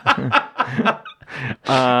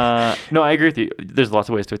 No, I agree with you. There's lots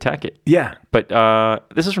of ways to attack it. Yeah. But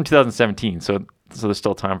this is from 2017, so there's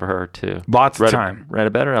still time for her to Lots of time. write a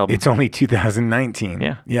better album. It's only 2019.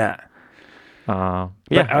 Yeah. Yeah. yeah,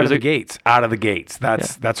 But it out was of a the gates. Out of the gates.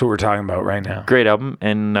 That's what we're talking about right now. great album,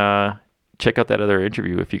 and check out that other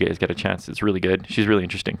interview if you guys get a chance. It's really good. She's really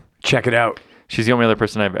interesting. Check it out. She's the only other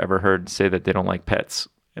person I've ever heard say that they don't like pets.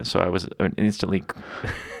 So I was instantly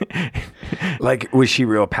Like, was she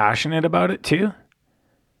real passionate about it too?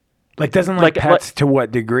 Like, doesn't like Like- pets to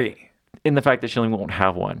what degree? in the fact that she only won't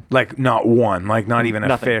have one. Like, not one. Like, not even a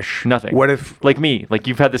Nothing. fish. Nothing. What if? Like me, like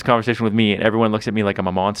you've had this conversation with me, and everyone looks at me like I'm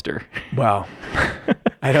a monster. Well,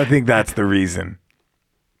 I don't think that's the reason.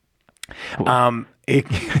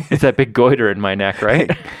 It's that big goiter in my neck, right?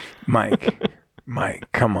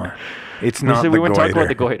 Mike, come on. It's We not said the we wouldn't goiter. talk about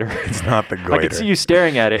the goiter. It's not the goiter. I could see you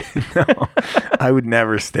staring at it. No, I would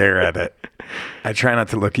never stare at it. I try not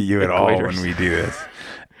to look at you at all goiters. when we do this.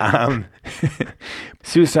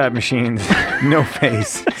 Suicide Machines, No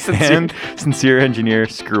Face, and Sincere Engineer,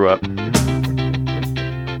 Screw Up.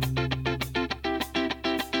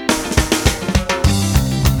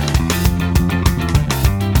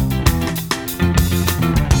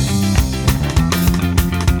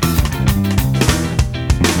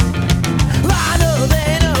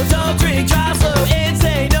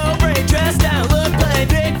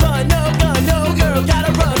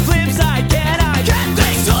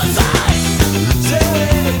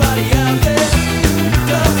 Anybody out there?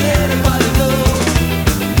 Does anybody know?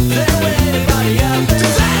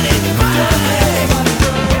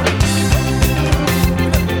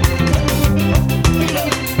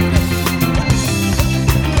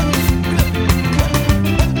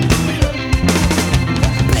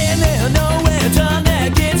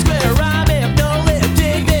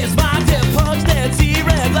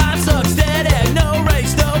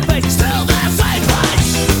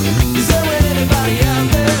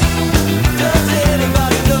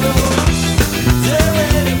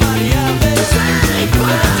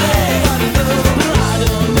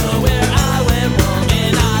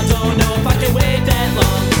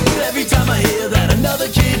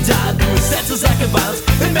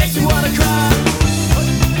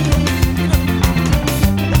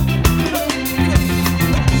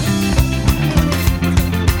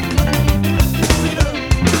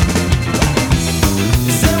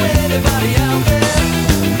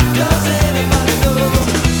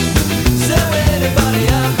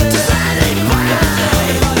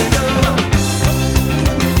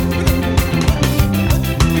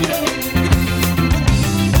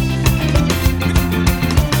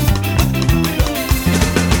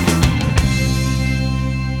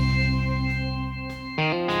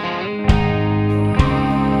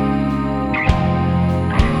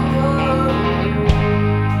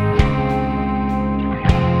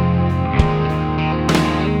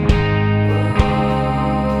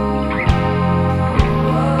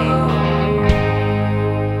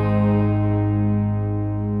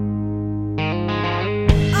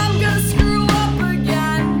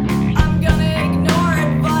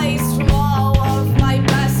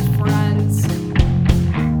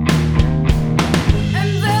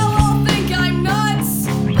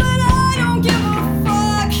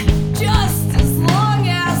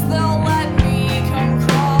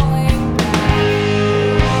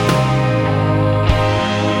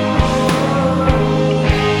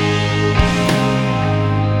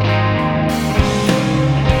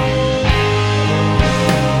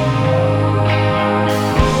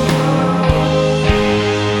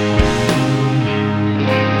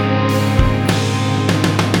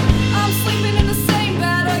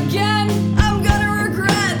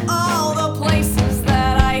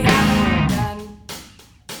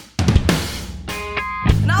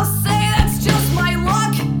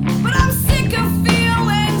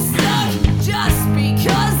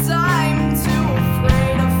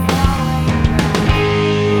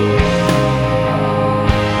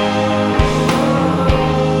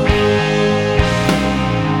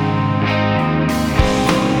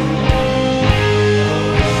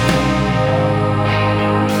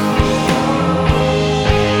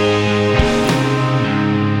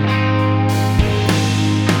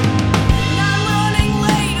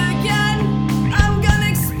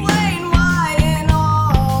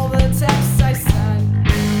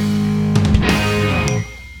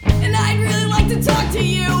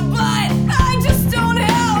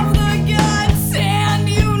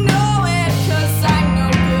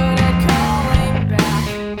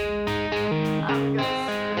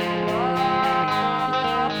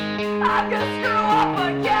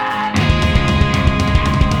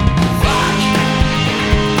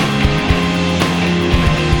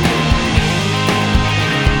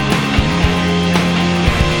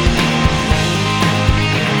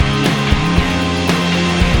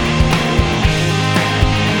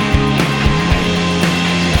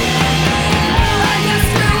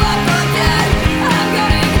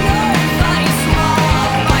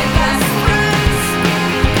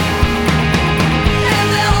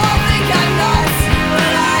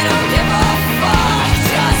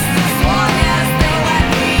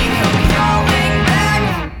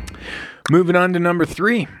 Moving on to number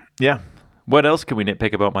 3. Yeah. What else can we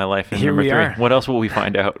nitpick about my life in Here number we 3? are. What else will we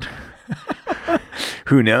find out?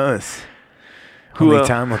 Who knows? Only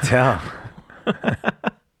time will tell.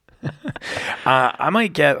 I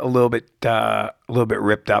might get a little bit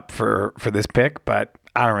ripped up for this pick, but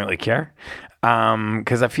I don't really care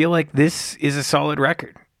because I feel like this is a solid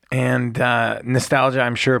record, and nostalgia,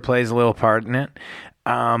 I'm sure, plays a little part in it.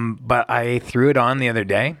 But I threw it on the other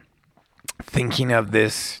day, thinking of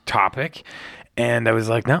this topic, and I was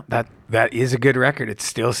like, no, that is a good record. It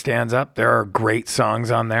still stands up. There are great songs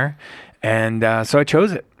on there, and so I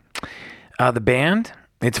chose it. The band,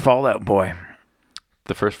 it's Fall Out Boy.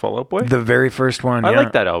 The first Fall Out Boy? The very first one. I yeah.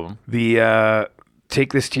 like that album. The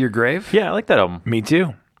Take This to Your Grave. Yeah, I like that album. Me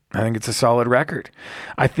too. I think it's a solid record.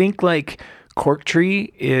 I think like Cork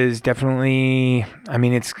Tree is definitely, I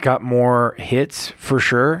mean, it's got more hits for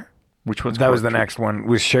sure. Which one's That Cork was the Tree? next one.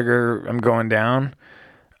 With Sugar, I'm Going Down.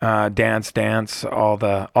 Dance, Dance, all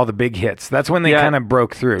the big hits. That's when they kind of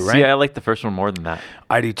broke through, right? Yeah, I like the first one more than that.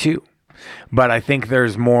 I do too. But I think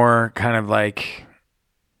there's more kind of like,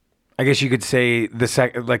 I guess you could say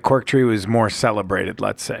like Cork Tree was more celebrated,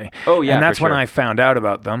 let's say. Oh, yeah, and that's for when sure. I found out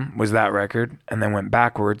about them, was that record, and then went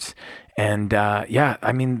backwards. And yeah,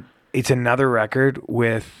 I mean, it's another record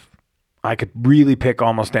with, I could really pick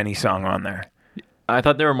almost any song on there. I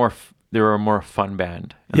thought they were a more fun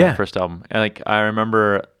band in Yeah. the first album. And like I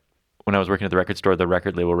remember when I was working at the record store, the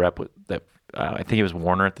record label rep that I think it was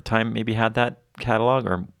Warner at the time, maybe had that catalog,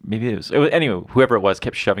 or maybe it was anyway. Whoever it was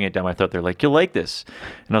kept shoving it down my throat. They're like, "You'll like this,"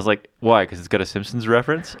 and I was like, "Why? Because it's got a Simpsons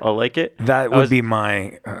reference. I'll like it." That would be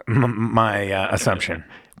my assumption.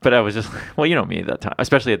 But I was just, well, you know me at that time,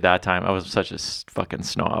 especially at that time, I was such a fucking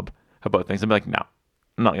snob about things. I'm like, no,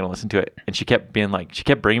 I'm not going to listen to it. And she kept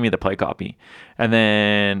bringing me the play copy. And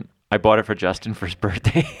then I bought it for Justin for his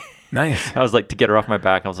birthday. Nice. I was like, to get her off my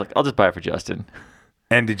back, I was like, I'll just buy it for Justin.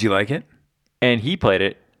 And did you like it? And he played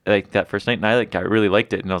it like that first night, and I really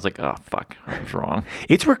liked it. And I was like, oh, fuck, I was wrong.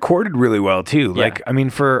 It's recorded really well, too. Yeah. Like, I mean,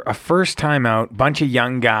 for a first time out, bunch of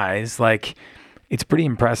young guys, like, it's pretty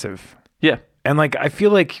impressive. Yeah. And like, I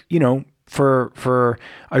feel like, you know, for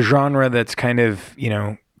a genre that's kind of, you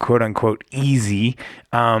know, quote unquote easy,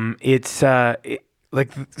 it's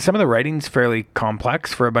like some of the writing's fairly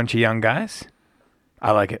complex for a bunch of young guys.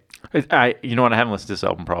 I like it. You know what? I haven't listened to this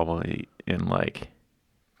album probably in like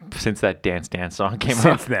since that Dance Dance song came out.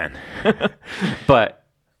 Since then. But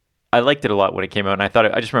I liked it a lot when it came out, and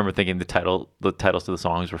I just remember thinking the titles to the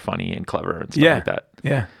songs were funny and clever and stuff like that.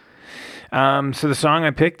 Yeah. So the song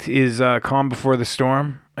I picked is Calm Before the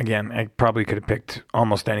Storm. Again, I probably could have picked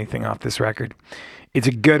almost anything off this record. It's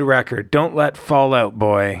a good record. Don't let Fall Out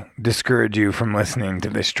Boy discourage you from listening to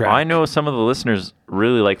this track. I know some of the listeners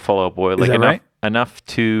really like Fall Out Boy. Is that right? Enough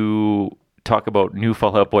to talk about new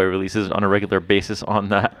Fall Out Boy releases on a regular basis on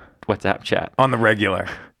that WhatsApp chat. On the regular.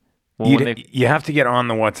 Well, you have to get on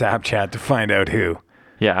the WhatsApp chat to find out who.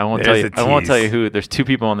 Yeah, I won't There's tell you. I won't tell you who. There's 2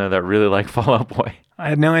 people on there that really like Fall Out Boy. I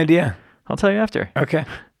had no idea. I'll tell you after. Okay.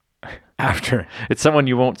 After. It's someone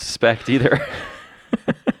you won't suspect either.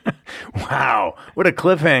 Wow. What a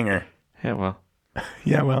cliffhanger. Yeah, well.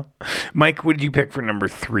 Yeah, well. Mike, what did you pick for number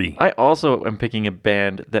 3? I also am picking a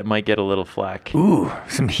band that might get a little flack. Ooh,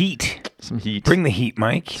 some heat. Some heat. Bring the heat,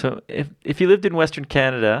 Mike. So if you lived in Western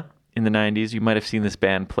Canada in the 90s, you might have seen this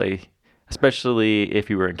band play, especially if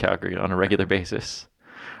you were in Calgary on a regular basis.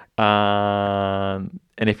 And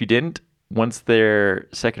if you didn't, once their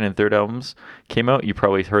second and third albums came out, you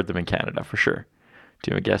probably heard them in Canada for sure. Do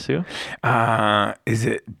you have a guess who? Is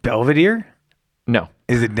it Belvedere? No.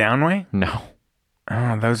 Is it Downway? No.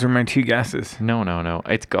 Oh, those are my 2 guesses. No.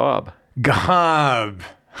 It's Gob. Gob.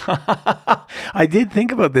 I did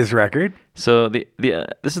think about this record. So this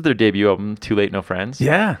is their debut album, Too Late No Friends.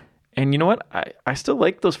 Yeah. And you know what? I still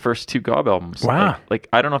like those first 2 Gob albums. Wow. Like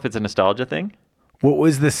I don't know if it's a nostalgia thing. What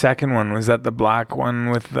was the second one? Was that the black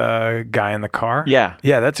one with the guy in the car? Yeah.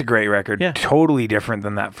 Yeah, that's a great record. Yeah. Totally different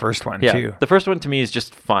than that first one, Yeah. too. The first one to me is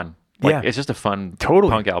just fun. Like, Yeah. It's just a fun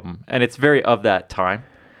Totally. punk album. And it's very of that time.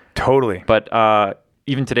 Totally. But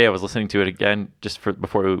even today I was listening to it again just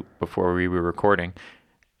before we were recording.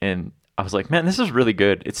 And I was like, man, this is really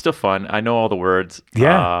good. It's still fun. I know all the words.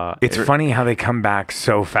 Yeah. It's funny how they come back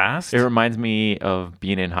so fast. It reminds me of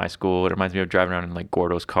being in high school. It reminds me of driving around in like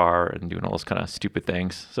Gordo's car and doing all those kind of stupid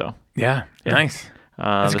things. So Yeah. Nice.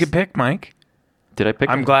 That's a this- good pick, Mike. Did I pick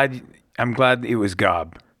I'm it? glad it was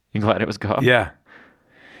Gob. You're glad it was Gob? Yeah.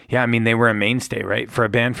 Yeah, I mean, they were a mainstay, right? For a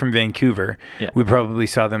band from Vancouver, Yeah. we probably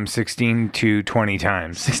saw them 16 to 20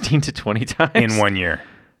 times 16 to 20 times. in 1 year.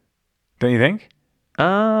 Don't you think?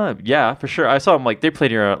 Yeah, for sure. I saw them they played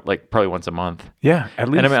here like probably once a month. Yeah, at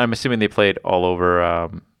least. And I'm assuming they played all over.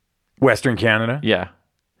 Western Canada? Yeah.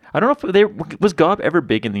 I don't know if was Gob ever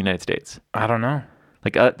big in the United States? I don't know.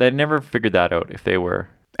 Like I never figured that out if they were.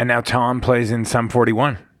 And now Tom plays in Sum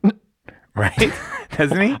 41. Right?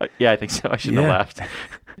 Doesn't he? Yeah, I think so. I shouldn't have laughed.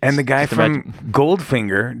 And the guy Just from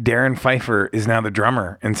Goldfinger, Darren Pfeiffer, is now the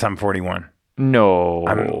drummer in Sum 41. No.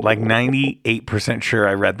 I'm like 98% sure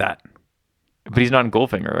I read that. But he's not in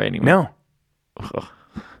Goldfinger, right? Anymore. No. Ugh.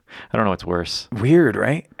 I don't know what's worse. Weird,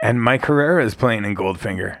 right? And Mike Herrera is playing in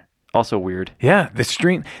Goldfinger. Also weird. Yeah, the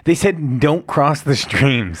stream. They said don't cross the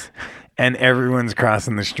streams. And everyone's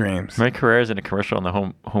crossing the streams. Mike Herrera's in a commercial on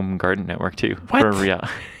the Home Garden Network too. What? For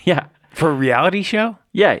yeah. For a reality show?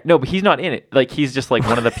 Yeah. No, but he's not in it. Like he's just like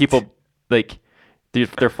one of the people. Like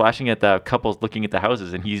they're flashing at the couples looking at the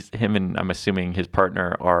houses, and him and I'm assuming his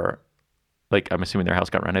partner are like I'm assuming their house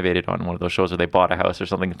got renovated on one of those shows, or they bought a house or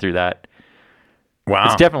something through that. Wow.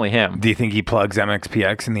 It's definitely him. Do you think he plugs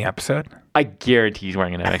MXPX in the episode? I guarantee he's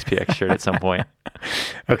wearing an MXPX shirt at some point.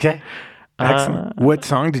 Okay. Excellent. What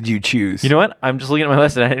song did you choose? You know what? I'm just looking at my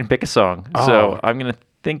list and I didn't pick a song. So I'm going to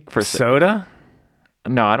think for a second. Soda?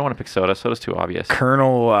 No, I don't want to pick Soda. Soda's too obvious.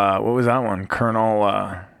 Colonel, what was that one? Colonel,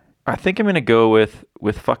 I think I'm going to go with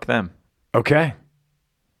Fuck Them. okay.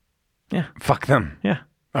 Yeah. Fuck them. Yeah.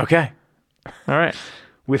 Okay. All right.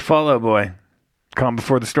 With Fall Out Boy. Calm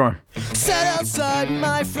Before the Storm. Set up outside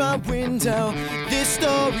my front window. This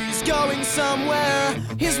story's going somewhere.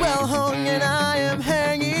 He's well hung and I am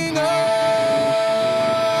hanging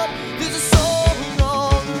up. There's a song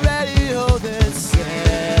on the radio that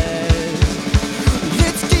says,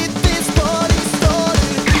 let's get this party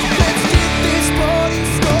started. Let's get this party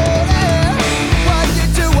started. What you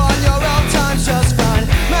do on your own time's just fine.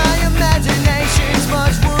 My imagination's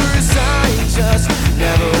much worse. I just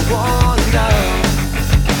never wonder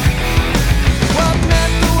what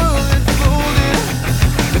meant the world unfolded.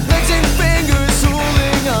 With legs and fingers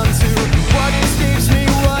holding onto what escapes me,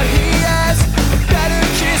 what he has. A better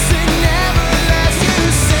kiss and never lets you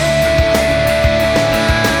say.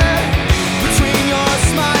 Between your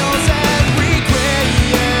smiles and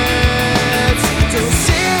regrets, don't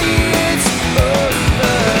say it's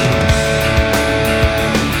over.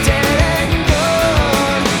 Dead and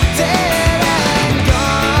gone, dead and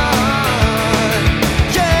gone.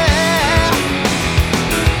 Yeah.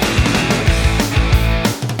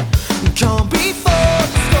 Come before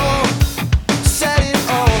the storm, set it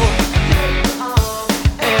all,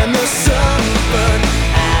 and the sun burned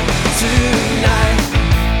out tonight.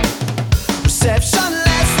 Reception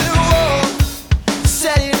lasted warm,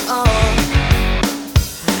 set it on,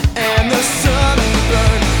 and the sun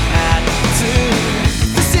burned out tonight.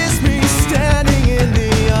 This is me standing in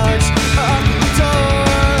the arch of the door,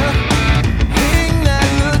 hitting that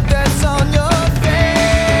look that's on your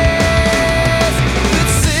face. That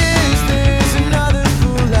says there's another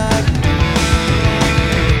fool like me.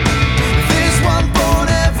 There's one born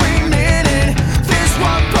every minute. There's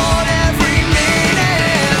one born every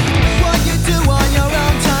minute. What you do on your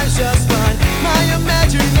own time's just fine. My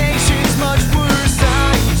imagination's much worse. I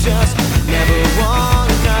just never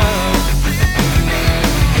wanna know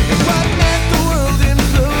what meant the world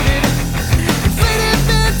imploded. Inflated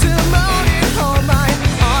pandemonium. All my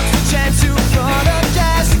oxygen to front of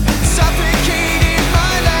gas. Suffocated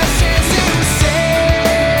my last chance to say.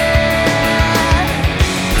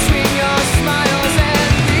 Between your smiles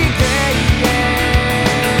and regrets,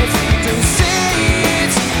 don't say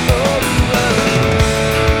it's over.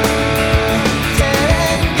 Dead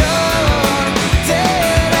and gone,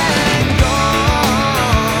 dead and gone.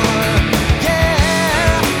 Yeah.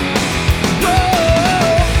 Whoa.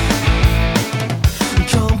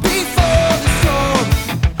 Come before the storm,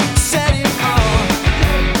 set it on,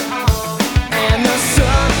 and the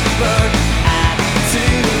sun burned out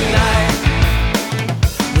tonight.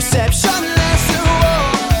 Reception lasted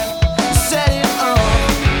warm, set it on,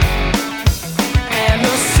 and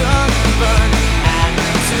the sun burned out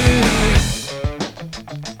tonight.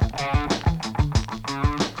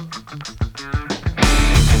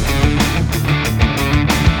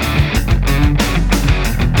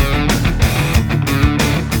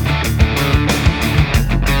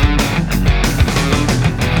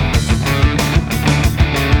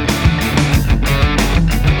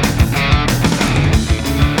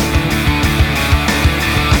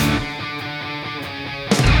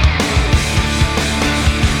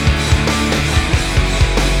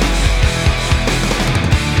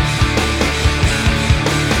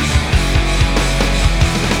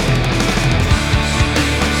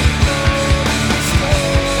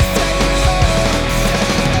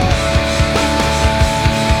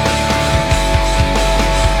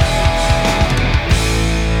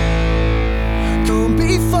 Come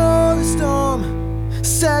before the storm,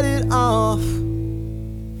 set it off,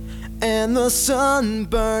 and the sun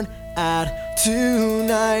burned out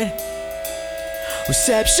tonight.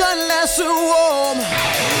 Reception lasted warm,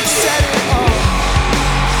 set it off,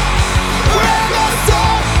 and the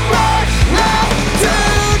sun burned out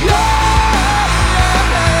tonight.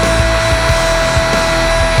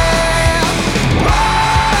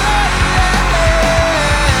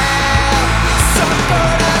 Sun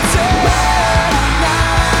burned out tonight.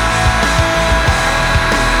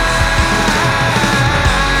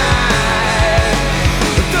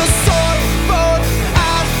 The sun burned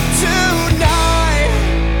out tonight.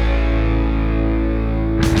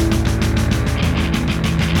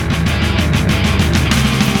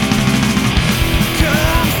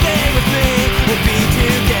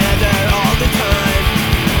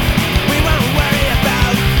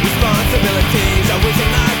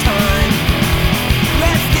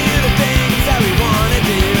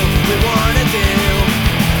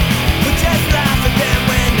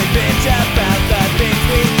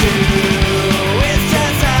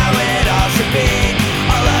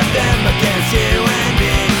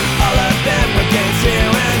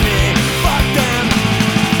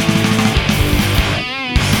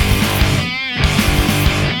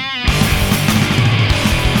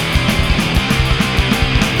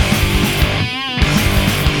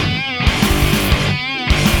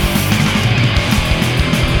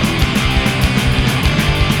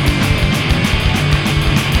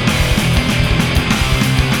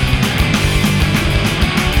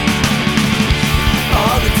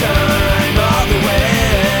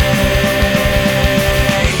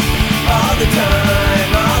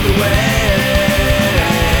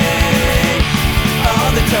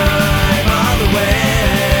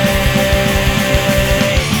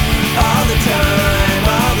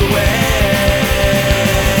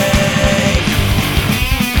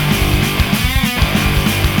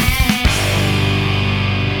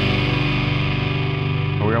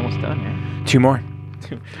 almost done. Yeah. 2 more.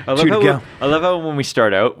 I love Two to how go. I love how when we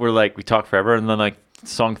start out, we're like we talk forever, and then like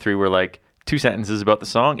song 3, we're like 2 sentences about the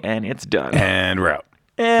song, and it's done, And we're out.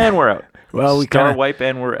 and we're out. Well, we Star kinda- wipe,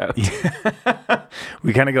 and we're out.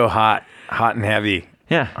 We kind of go hot and heavy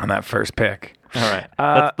Yeah. on that first pick. All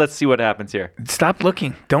right. Let's see what happens here. Stop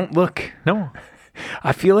looking. Don't look. No.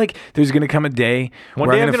 I feel like there's going to come a day One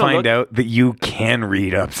where day I'm I'm going to gonna find out that you can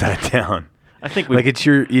read upside down. I think we Like it's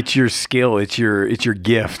your skill, it's your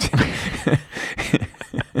gift.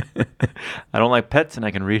 I don't like pets, and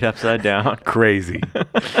I can read upside down. Crazy.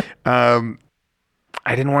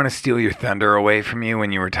 I didn't want to steal your thunder away from you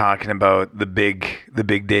when you were talking about the big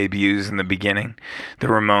debuts in the beginning. The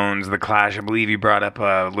Ramones, the Clash. I believe you brought up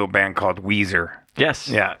a little band called Weezer. Yes.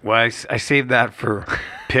 Yeah. Well, I saved that for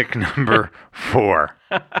pick number 4.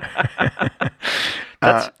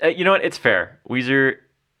 That's you know what? It's fair. Weezer,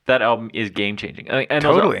 that album is game changing. And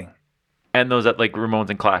Totally. And those that like Ramones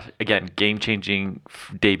and Clash, again, game changing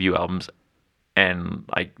debut albums. And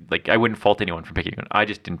I wouldn't fault anyone for picking one. I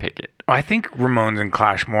just didn't pick it. I think Ramones and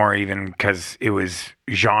Clash more even because it was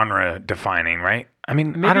genre defining, right? I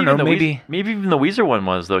mean, I don't know. Maybe even the Weezer one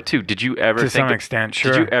was though too. Did you ever to some extent,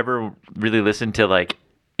 sure. Did you ever really listen to like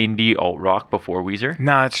indie alt rock before Weezer?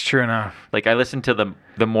 No, it's true enough. Like I listened to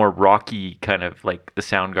the more rocky kind of like the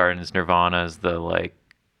Soundgardens, Nirvanas,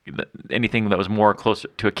 anything that was more closer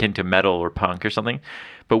to akin to metal or punk or something.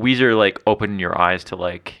 But Weezer like opened your eyes to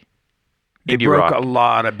like They indie broke rock. a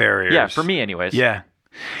lot of barriers. Yeah, for me anyways. Yeah.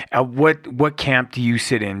 What camp do you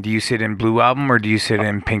sit in? Do you sit in Blue Album or do you sit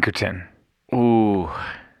in Pinkerton? Ooh.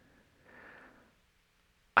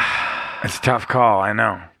 It's a tough call, I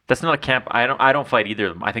know. That's not a camp. I don't fight either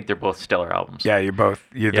of them. I think they're both stellar albums. Yeah,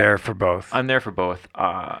 you're there for both. I'm there for both.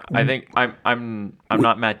 I think I'm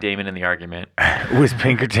not Matt Damon in the argument. Was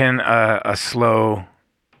Pinkerton a slow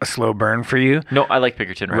burn for you? No, I like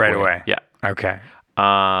Pinkerton right away. Yeah. Okay.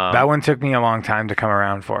 That one took me a long time to come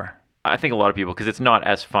around for. I think a lot of people because it's not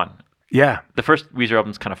as fun. Yeah, The first Weezer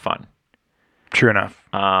album's kind of fun. true enough.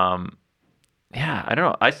 Yeah, I don't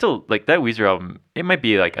know. I still like that Weezer album. It might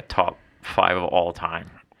be like a top 5 of all time.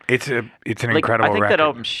 It's an Like, incredible I think record. that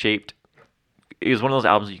album shaped. It was one of those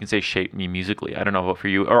albums you can say shaped me musically. I don't know about for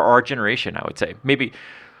you or our generation. I would say maybe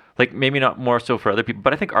not more so for other people,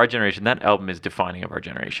 but I think our generation. That album is defining of our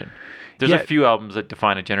generation. There's a few albums that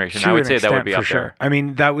define a generation. I would say that would be up there. I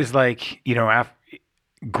mean, that was like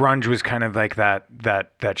grunge was kind of like that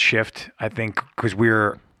shift. I think because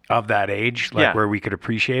we're of that age, like where we could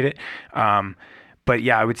appreciate it. But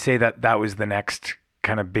yeah, I would say that was the next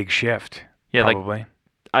kind of big shift. Yeah, probably.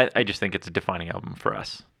 I just think it's a defining album for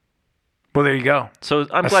us. Well, there you go. So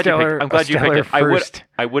I'm A glad you stellar- picked. I'm glad you picked it. first.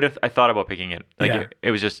 I thought about picking it. Like Yeah.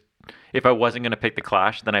 it was just if I wasn't going to pick the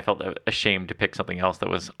Clash, then I felt ashamed to pick something else that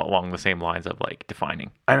was along the same lines of like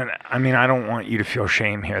defining. I don't want you to feel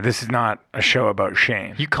shame here. This is not a show about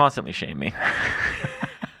shame. You constantly shame me.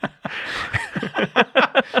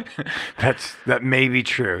 That may be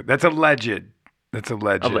true. That's alleged.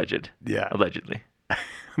 Alleged. Yeah. Allegedly.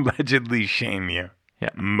 Allegedly shame you. Yeah.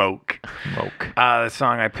 Moke. Moke. The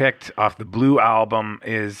song I picked off the Blue album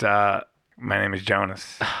is My Name is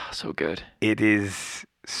Jonas. So good. It is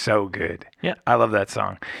so good. Yeah. I love that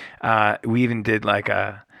song. We even did like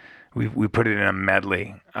we put it in a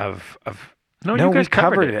medley of No, you guys we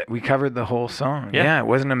covered it. We covered the whole song. Yeah. Yeah, it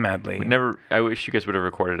wasn't a medley. I wish you guys would have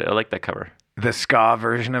recorded it. I like that cover. The ska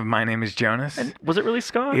version of My Name is Jonas. And was it really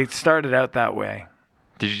ska? It started out that way.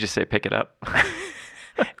 Did you just say pick it up?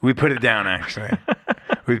 We put it down, actually.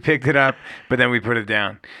 We picked it up, but then we put it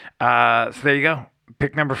down. So there you go.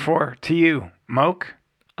 Pick number 4 to you, Moke.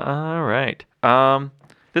 All right.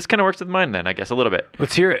 This kind of works with mine then, I guess, a little bit.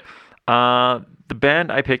 Let's hear it. The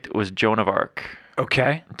band I picked was Joan of Arc.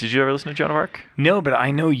 Okay. Did you ever listen to Joan of Arc? No, but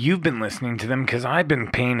I know you've been listening to them because I've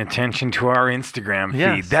been paying attention to our Instagram feed.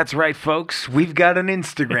 Yes. That's right, folks. We've got an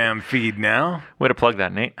Instagram feed now. Way to plug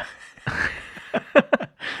that, Nate.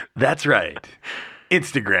 That's right.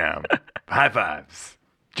 Instagram. High fives.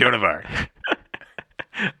 Joan of Arc.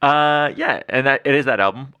 Yeah, and it is that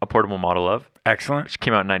album, A Portable Model of, Excellent. which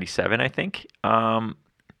came out in '97, I think.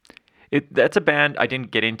 That's a band I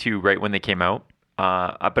didn't get into right when they came out.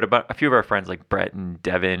 But about a few of our friends like Brett and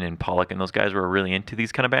Devin and Pollock and those guys were really into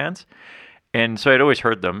these kind of bands. And so I'd always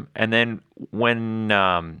heard them. And then when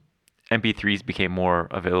MP3s became more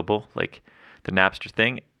available, like the Napster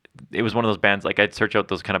thing, it was one of those bands, like I'd search out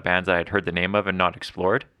those kind of bands that I'd heard the name of and not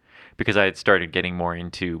explored because I had started getting more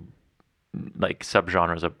into like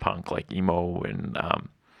subgenres of punk, like emo and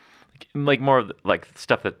like more of like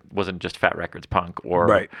stuff that wasn't just Fat Records punk or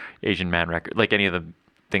Right. Asian Man record, like any of the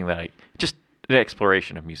thing that just the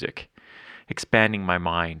exploration of music. expanding my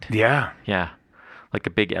mind. Yeah. Yeah. Like a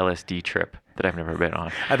big LSD trip that I've never been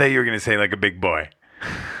on. I thought you were going to say like a big boy,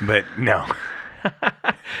 but no.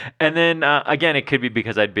 And then again, it could be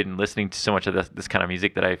because I'd been listening to so much of this kind of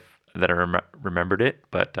music that I remembered it.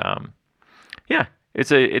 But yeah,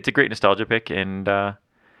 it's a great nostalgia pick, and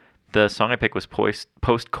the song I picked was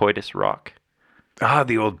Post-Coitus Rock. Ah,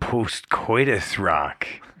 the old post-coitus rock.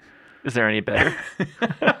 Is there any better?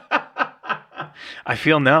 I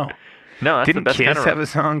feel no. No, that's Didn't the best Kiss kind of have rock. a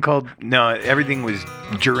song called? No, everything was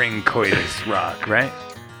during coitus rock, right?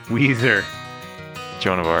 Weezer.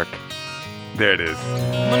 Joan of Arc. There it is.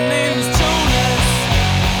 My name is Jonas.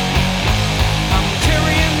 I'm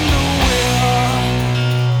carrying the wheel.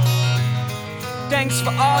 Thanks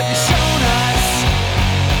for all you've shown us.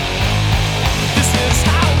 This is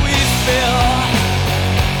how we feel.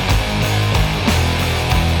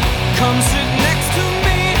 Come sit next to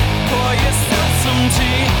me, pour yourself some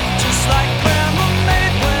tea, just like Grandma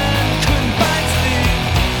made when couldn't find sleep.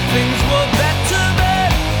 Things were better then,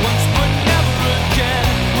 once but never again.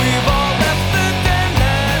 We've all left the den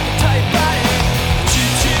and the typewriting.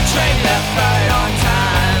 Choo-choo train left right on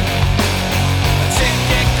time. A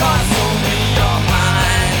ticket costs only your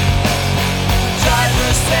mind. The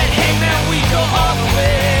driver said, hey man, we go all the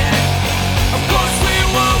way. Of course we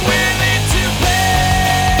were willing to pay.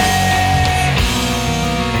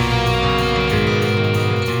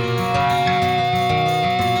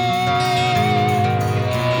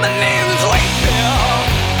 My name is Wakefield.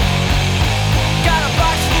 Got a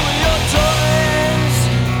box full of your toys.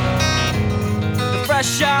 The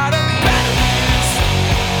fresh out of batteries.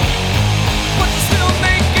 But you're still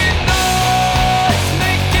making noise,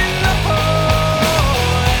 making the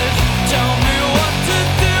noise. Tell me what to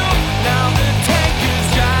do. Now the tank is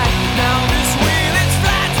dry. Now this wheel is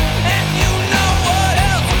flat. And you know what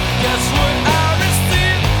else? Guess what I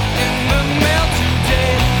received in the mail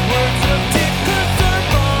today? Words of deep concern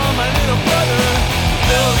from a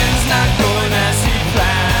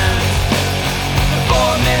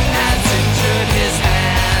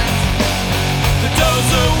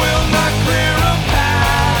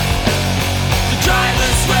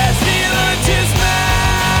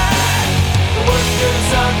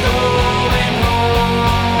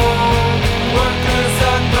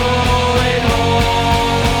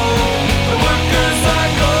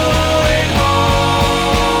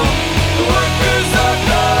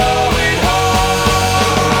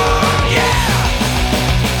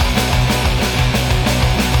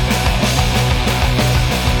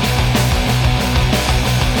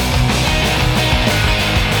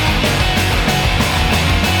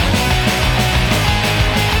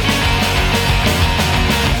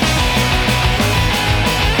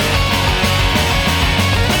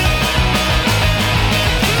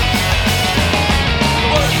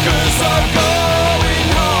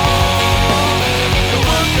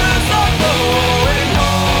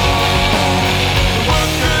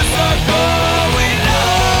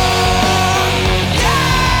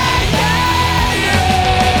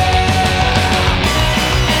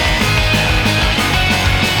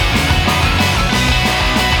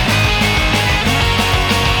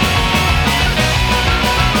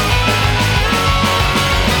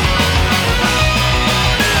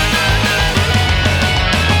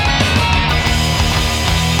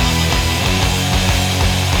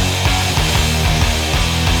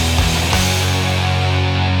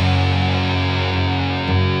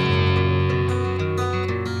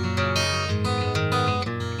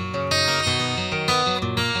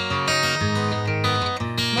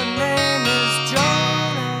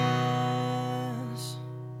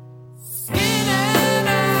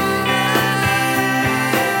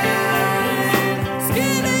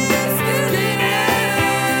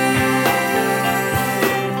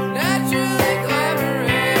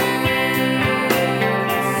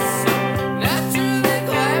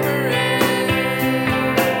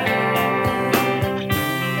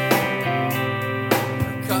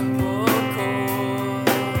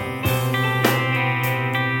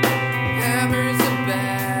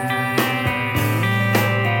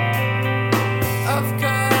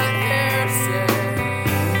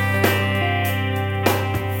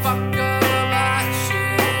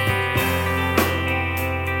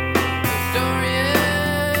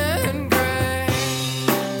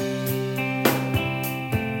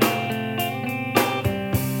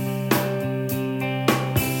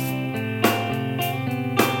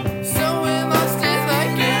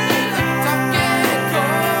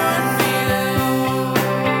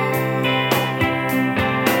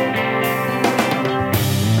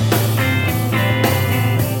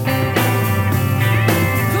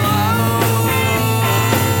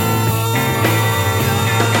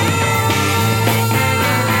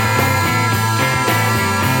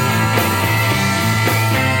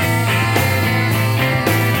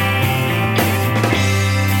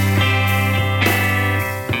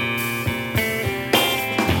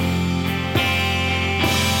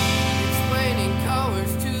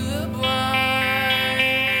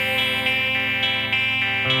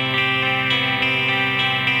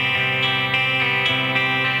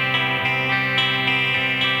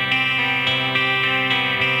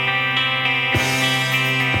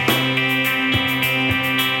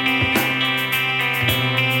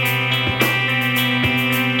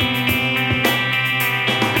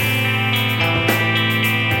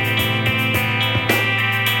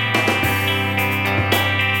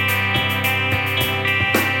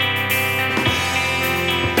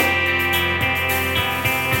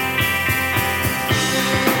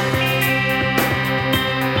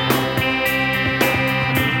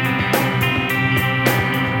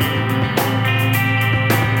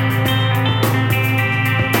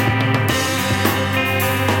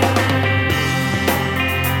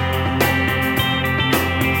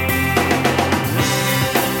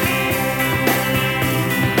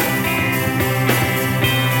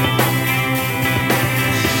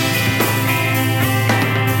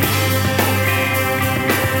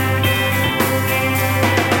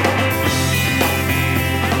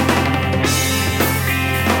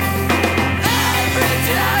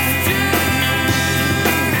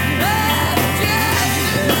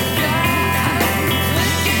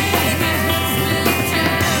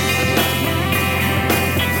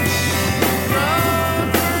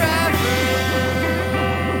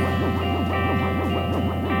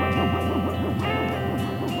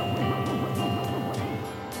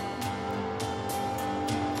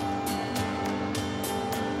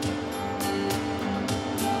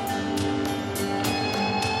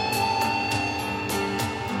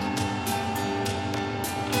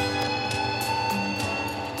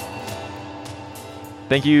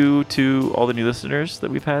Thank you to all the new listeners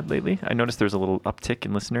that we've had lately. I noticed there's a little uptick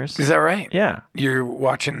in listeners. Is that right? Yeah. You're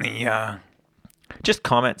watching the, Just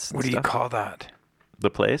comments. what do you call that? The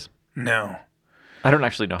plays? No. I don't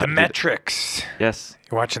actually know how The to do that. metrics. Yes.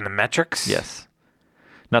 You're watching the metrics? Yes.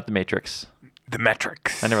 Not the Matrix. The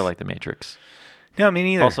metrics. I never liked the Matrix. No, me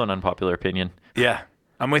neither. Also an unpopular opinion. Yeah.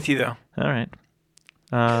 I'm with you, though. All right.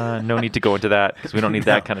 No need to go into that because we don't need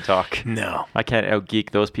that kind of talk. No. I can't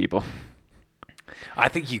out-geek those people. I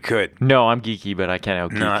think you could. No, I'm geeky, but I can't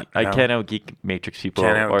out-geek. I No. can't out-geek Matrix people.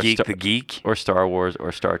 Can't or out-geek the geek. Or Star Wars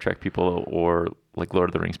or Star Trek people or like Lord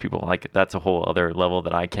of the Rings people. Like that's a whole other level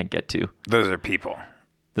that I can't get to. Those are people.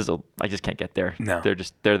 I just can't get there. No.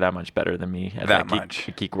 They're that much better than me at That that much.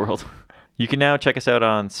 geek world. You can now check us out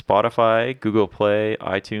on Spotify, Google Play,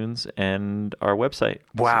 iTunes, and our website.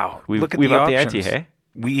 Wow. So we've Look at we've the upped the options. ante, hey?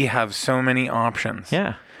 We have so many options.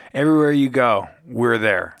 Yeah. Everywhere you go, we're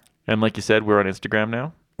there. And like you said, we're on Instagram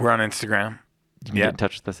now. We're on Instagram. You can get in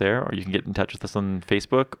touch with us there, or you can get in touch with us on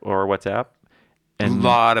Facebook or WhatsApp. A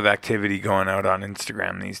lot of activity going out on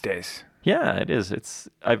Instagram these days. Yeah, it is.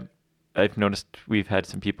 I've noticed we've had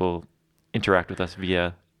some people interact with us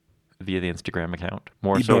via the Instagram account.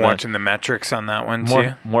 You've been watching the metrics on that one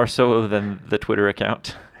too? More so than the Twitter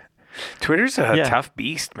account. Twitter's a tough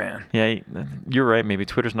beast, man. Yeah, you're right. Maybe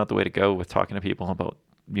Twitter's not the way to go with talking to people about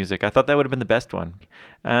music. I thought that would have been the best one.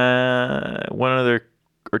 Two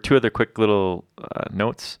other quick little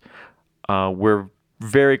notes. We're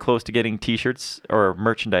very close to getting T-shirts or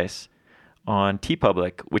merchandise on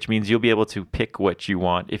TeePublic, which means you'll be able to pick what you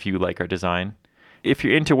want if you like our design. If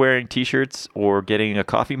you're into wearing T-shirts or getting a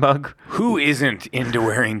coffee mug. Who isn't into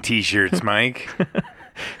wearing T-shirts, Mike?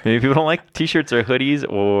 Maybe people don't like T-shirts or hoodies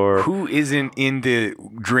or... Who isn't into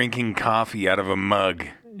drinking coffee out of a mug?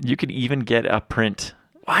 You could even get a print.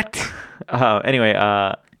 What? Anyway,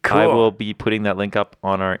 Cool. I will be putting that link up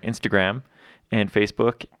on our Instagram and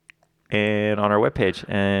Facebook and on our webpage.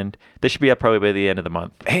 And this should be up probably by the end of the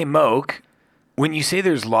month. Hey, Moke, when you say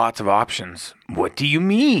there's lots of options, what do you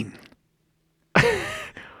mean?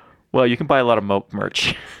 Well, you can buy a lot of Moke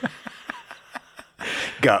merch.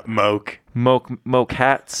 Got Moke. Moke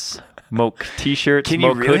hats, Moke T-shirts, Can you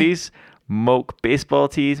Moke really? hoodies, Moke baseball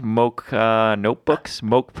tees, Moke notebooks,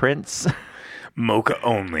 Moke prints. Mocha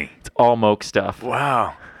only. It's all Moke stuff.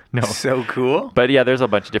 Wow. No. So cool. But yeah, there's a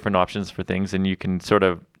bunch of different options for things, and you can sort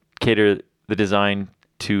of cater the design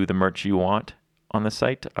to the merch you want on the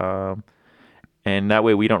site. And that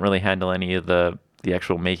way we don't really handle any of the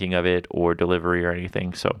actual making of it or delivery or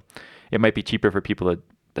anything. So it might be cheaper for people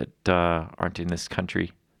that aren't in this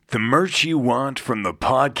country. The merch you want from the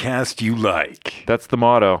podcast you like. That's the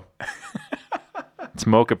motto. It's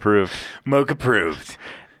Moke approved. Moke approved.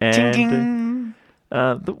 And Ding, ding.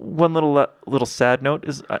 the one little sad note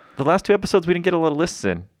is the last 2 episodes we didn't get a lot of lists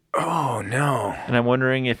in. Oh, no. And I'm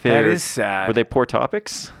wondering if That is sad. Were they poor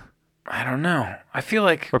topics? I don't know. I feel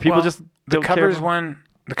like... Or people just The don't care covers about- one...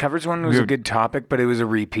 The covers one was a good topic, but it was a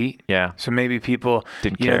repeat. Yeah. So maybe people,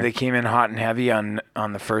 Didn't you know, care. they came in hot and heavy on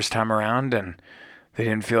the first time around, and they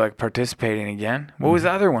didn't feel like participating again. What was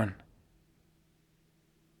the other one?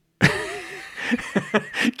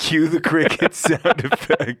 Cue the cricket sound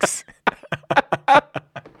effects.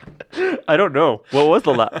 I don't know. What was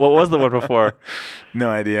the one before? No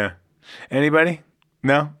idea. Anybody?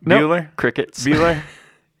 No? No. Bueller? Crickets. Bueller?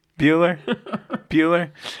 Bueller?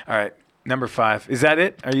 Bueller? All right. Number 5. Is that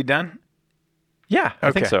it? Are you done? Yeah,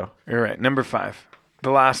 I think so. All right. Number 5.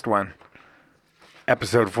 The last one.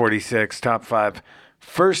 Episode 46. Top 5.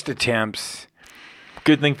 First attempts.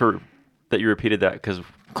 Good thing that you repeated that because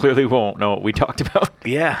clearly we won't know what we talked about.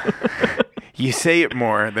 Yeah. You say it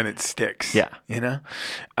more than it sticks. Yeah. You know?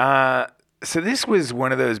 So this was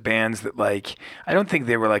one of those bands that, like, I don't think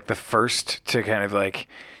they were, like, the first to kind of, like,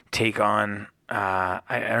 take on... I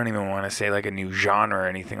don't even want to say like a new genre or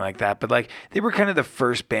anything like that, but like they were kind of the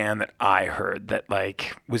first band that I heard that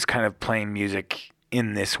like was kind of playing music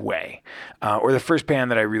in this way, or the first band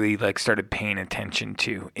that I really like started paying attention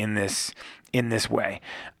to in this way.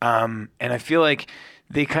 And I feel like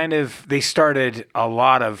they started a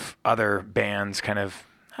lot of other bands kind of,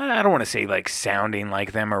 I don't want to say like sounding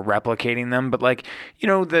like them or replicating them, but like, you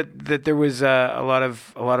know, that there was a lot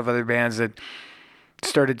of other bands that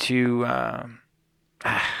started to,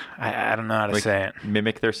 I don't know how to say it.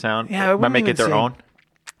 Mimic their sound? Yeah, I wouldn't make even it their say- own?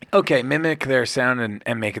 Okay, mimic their sound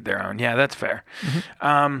and make it their own. Yeah, that's fair.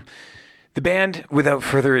 The band, without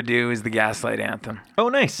further ado, is the Gaslight Anthem. Oh,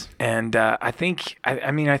 nice. And I think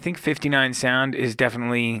 59 Sound is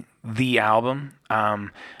definitely the album.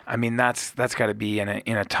 I mean, that's got to be in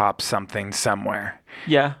a top something somewhere.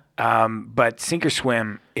 Yeah. But Sink or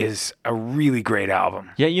Swim is a really great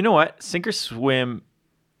album. Yeah, you know what? Sink or Swim,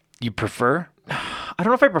 You prefer? I don't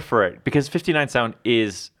know if I prefer it because 59 Sound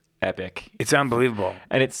is epic. It's unbelievable.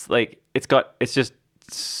 And it's just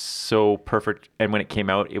so perfect. And when it came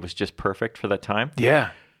out, it was just perfect for that time.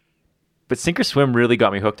 Yeah. But Sink or Swim really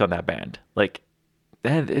got me hooked on that band. Like,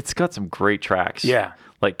 it's got some great tracks. Yeah.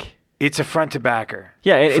 Like, it's a front to backer.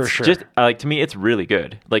 Yeah, for it's sure. just like, to me, it's really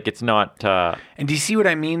good. Like, it's not. And do you see what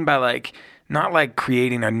I mean by like not like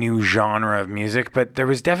creating a new genre of music, but there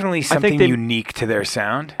was definitely something unique to their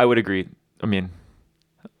sound. I would agree. I mean,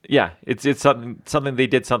 yeah, it's something they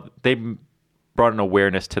did. They brought an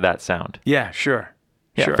awareness to that sound. Yeah, sure.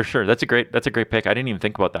 Yeah, sure. for sure. That's a great pick. I didn't even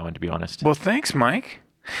think about that one, to be honest. Well, thanks, Mike.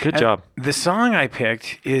 Good job. The song I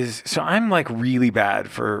picked is, so I'm like really bad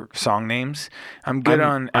for song names. I'm good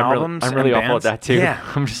on albums. I'm really and awful at bands. that too. Yeah.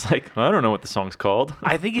 I'm just like, I don't know what the song's called.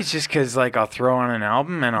 I think it's just because like I'll throw on an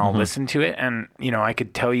album and I'll listen to it, and I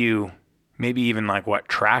could tell you maybe even like what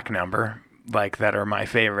track number like that are my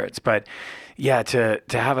favorites. But yeah, to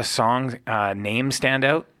have a song name stand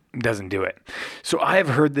out doesn't do it. So I've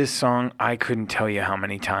heard this song, I couldn't tell you how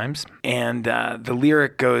many times, and the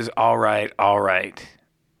lyric goes all right,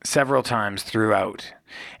 several times throughout,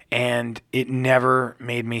 and it never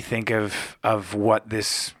made me think of what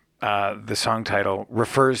this the song title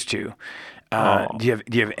refers to. Do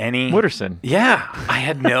you have any? Wooderson. Yeah, I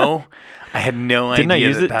had no idea. Didn't I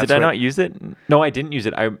use it? That's Did I not use it? No, I didn't use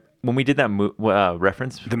it. When we did that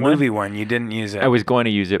reference, the movie one, you didn't use it. I was going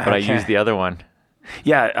to use it, but I Okay. used the other one.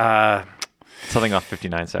 Yeah. Something off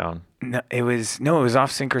 59 Sound. No, it was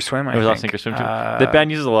off Sink or Swim. It was off Sink or Swim too. The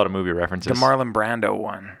band uses a lot of movie references. The Marlon Brando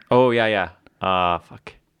one. Oh yeah.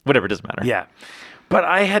 Fuck. Whatever, it doesn't matter. Yeah. But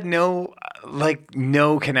I had no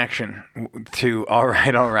connection to All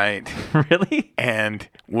Right. Really? And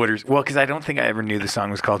Wooderson. Well, because I don't think I ever knew the song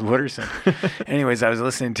was called Wooderson. Anyways, I was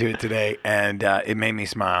listening to it today, and it made me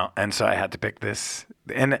smile, and so I had to pick this.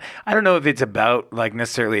 And I don't know if it's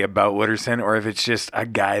necessarily about Wooderson, or if it's just a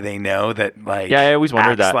guy they know that like Yeah, I always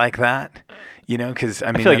wondered acts that. like that. Because I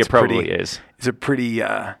mean, I feel like that's it probably pretty, is. It's a pretty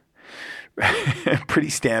pretty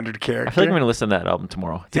standard character. I feel like I'm going to listen to that album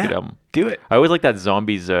tomorrow. It's a good album. Do it. I always like that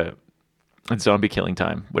Zombie Killing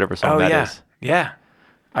Time, whatever song that is. Yeah.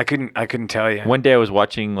 I couldn't tell you. One day I was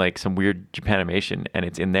watching like some weird Japanimation and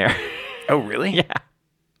it's in there. Oh, really? Yeah.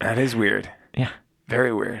 That is weird. Yeah.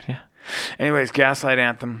 Very weird. Yeah. Anyways, Gaslight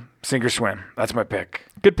Anthem, Sink or Swim. That's my pick.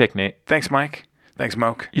 Good pick, Nate. Thanks, Mike. Thanks,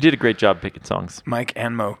 Moke. You did a great job picking songs. Mike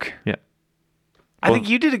and Moke. Yeah. I think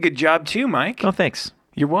you did a good job too, Mike. Oh, thanks.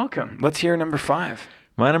 You're welcome. Let's hear number 5.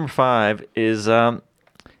 My number 5 is it's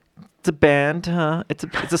a band. It's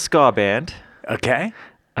a ska band. Okay.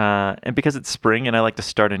 And because it's spring and I like to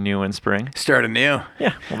start anew in spring. Start anew.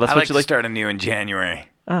 Yeah. Well, that's I what like you to like. start anew in January.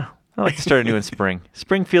 Oh, I like to start anew in spring.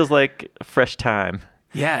 Spring feels like a fresh time.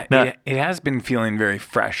 Yeah, Now- it has been feeling very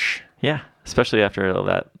fresh. Yeah, especially after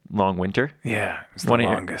that long winter. Yeah, it's the Wanna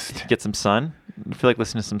longest. get some sun. I feel like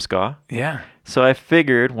listening to some ska. Yeah. So I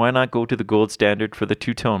figured, why not go to the gold standard for the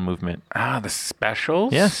two-tone movement? Ah, the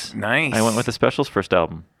Specials? Yes. Nice. I went with the Specials' first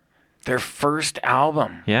album. Their first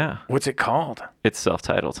album. Yeah. What's it called? It's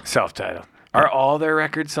self-titled. Self-titled. Are all their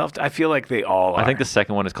records I feel like they all are. I think the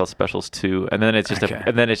second one is called Specials 2, and then it's just Okay.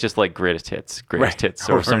 and then it's just like greatest hits, Right. hits,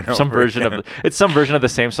 or Over and some over version again. it's some version of the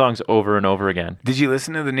same songs over and over again. Did you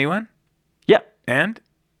listen to the new one? Yeah. And?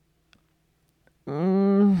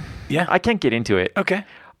 Yeah. I can't get into it. Okay.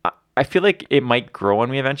 I feel like it might grow on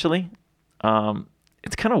me eventually.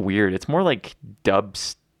 It's kind of weird. It's more like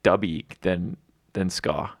dubby than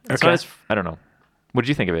ska. It's Okay. not as, I don't know. What did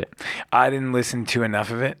you think of it? I didn't listen to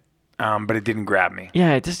enough of it, but it didn't grab me.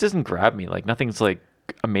 Yeah, it just doesn't grab me. Like nothing's like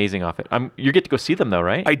amazing off it. You get to go see them though,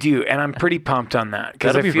 right? I do, and I'm pretty pumped on that because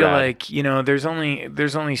I That'll be feel rad. like there's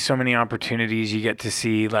only so many opportunities you get to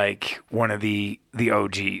see like one of the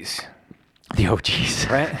OGs, The OGs.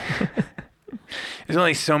 right? There's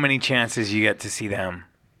only so many chances you get to see them,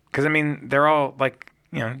 because I mean they're all like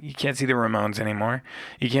you can't see the Ramones anymore,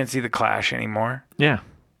 you can't see the Clash anymore, Yeah.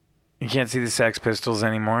 you can't see the Sex Pistols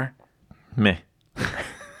anymore. Meh.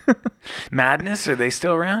 Madness, are they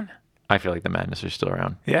still around? I feel like the Madness are still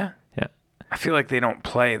around. Yeah. Yeah. I feel like they don't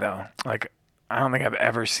play though. Like I don't think I've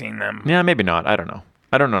ever seen them. Yeah, maybe not. I don't know.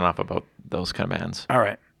 I don't know enough about those kind of bands. All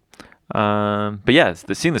right. But yeah,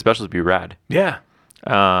 seeing the Specials would be rad. Yeah.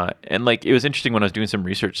 And like it was interesting when I was doing some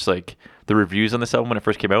research. Like the reviews on this album when it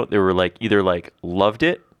first came out, they were like either like loved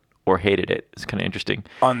it or hated it. It's kind of interesting.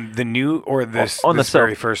 On the new or this On this the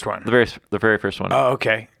very first one? The very first one. Oh,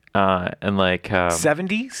 okay. and like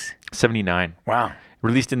 70s? 79. Wow.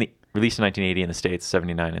 Released in 1980 in the States,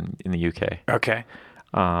 79 in the UK. Okay.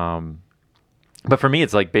 But for me,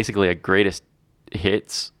 it's like basically a greatest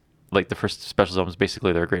hits. Like the first Specials album is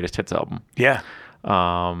basically their greatest hits album. Yeah.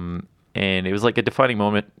 And it was like a defining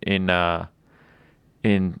moment in that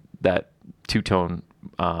two-tone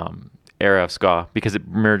era of ska, because it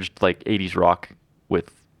merged like 80s rock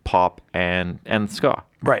with pop and ska.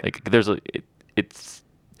 Right. Like it's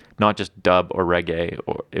not just dub or reggae,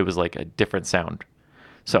 or it was like a different sound.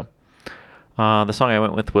 So the song I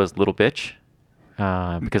went with was Little Bitch,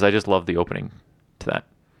 because I just love the opening to that.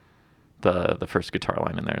 The first guitar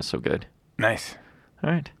line in there is so good. Nice.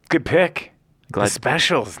 All right. Good pick. Glad- The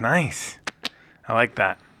Specials. Nice. I like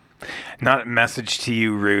that. Not a message to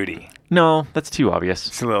you, Rudy. No, that's too obvious.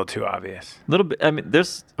 It's a little too obvious. A little bit. I mean,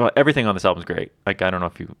 everything on this album is great. Like, I don't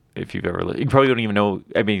know if you've ever you probably don't even know.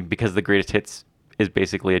 I mean, because the greatest hits is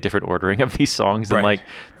basically a different ordering of these songs, and Right. like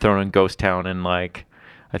throwing in Ghost Town, and like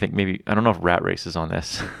I think maybe, I don't know if Rat Race is on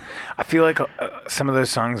this. I feel like some of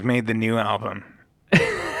those songs made the new album.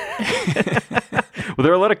 Well,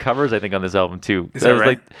 there are a lot of covers I think on this album too. Is that was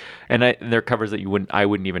right? Like, and they're covers that I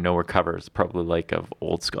wouldn't even know were covers, probably like of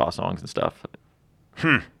old ska songs and stuff.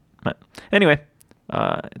 But anyway,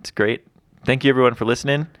 it's great. Thank you everyone for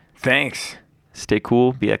listening. Thanks. Stay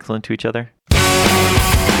cool. Be excellent to each other.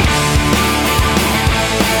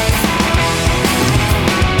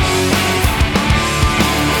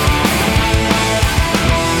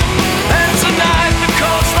 And tonight the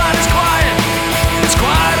coastline is quiet. It's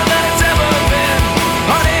quieter than it's ever been.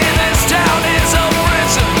 Honey, this town is a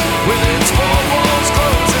prison with its four walls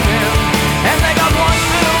closing in. And they got one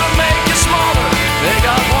pill to make you smaller. They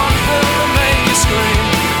got one pill to make you scream.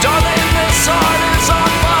 Darling, this heart is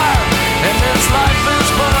on fire. And this life is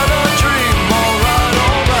but a dream. Alright,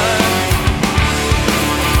 alright.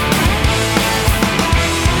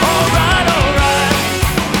 Alright, alright.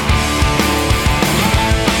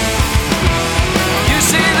 You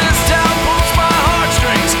see, this town pulls my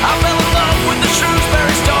heartstrings. I fell in love with the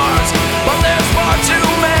Shrewsbury Stars, but there's far too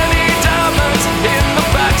many diamonds in the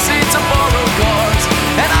backseats of borrowed cars,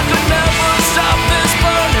 and I could never stop this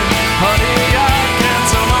burning. Honey, I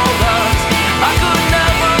cancel all lies. I could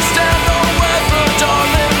never stand the weather,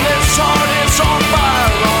 darling. This heart is on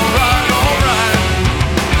fire. Alright, alright.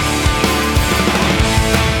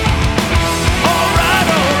 Alright,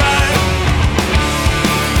 alright.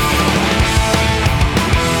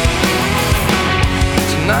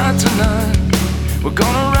 Tonight, we're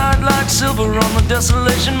gonna ride like silver on the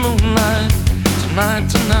desolation moonlight.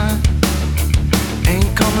 Tonight,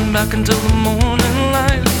 ain't coming back until the morning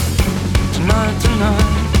light. Tonight,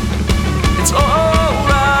 it's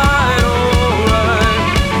alright, alright.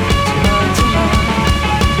 Tonight.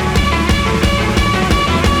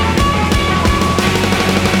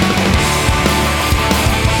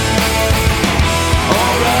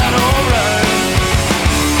 Alright, alright.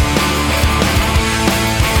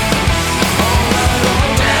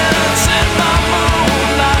 Dance in my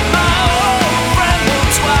moonlight, my old friend of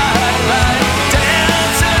twilight.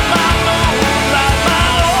 Dance in my moonlight, my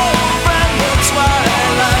old friend of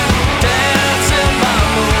twilight. Dance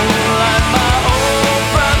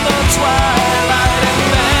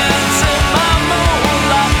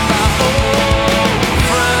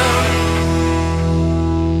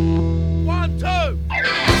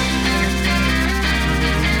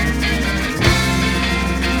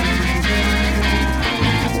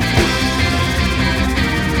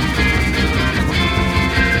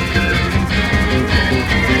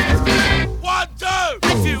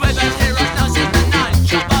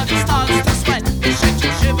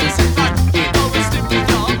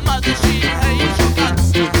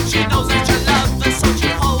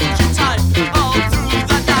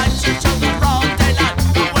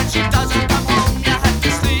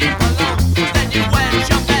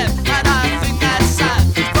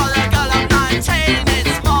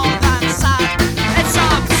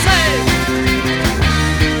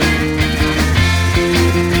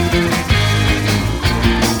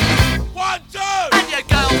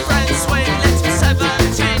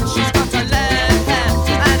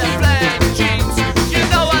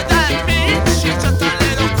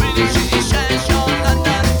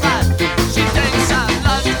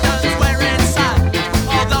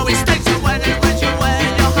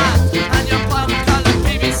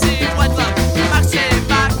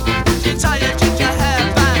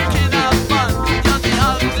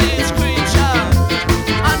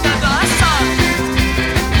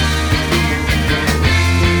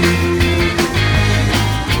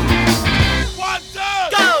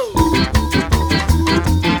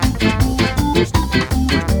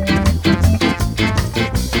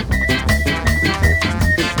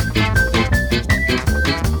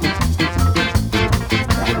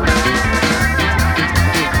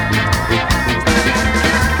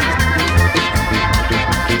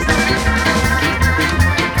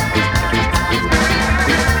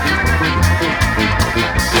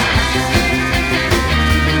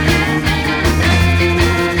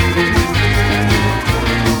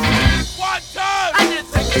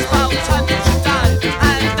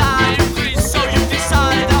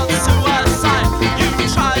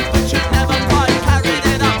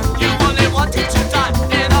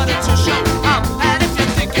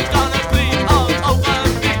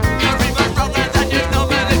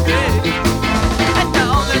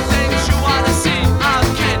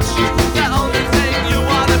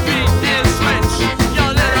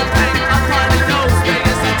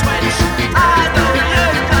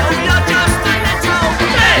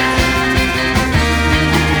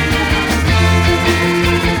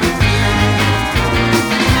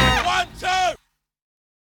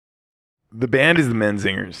The band is the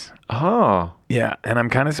Menzingers. Oh, Yeah, and I'm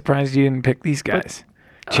kind of surprised you didn't pick these guys.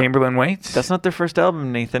 Chamberlain Waits? that's not their first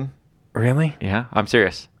album, Nathan. Really? Yeah, I'm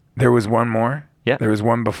serious. There was one more? Yeah. There was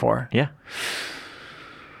one before. Yeah.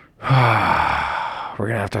 We're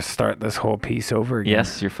going to have to start this whole piece over again.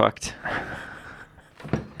 Yes, you're fucked.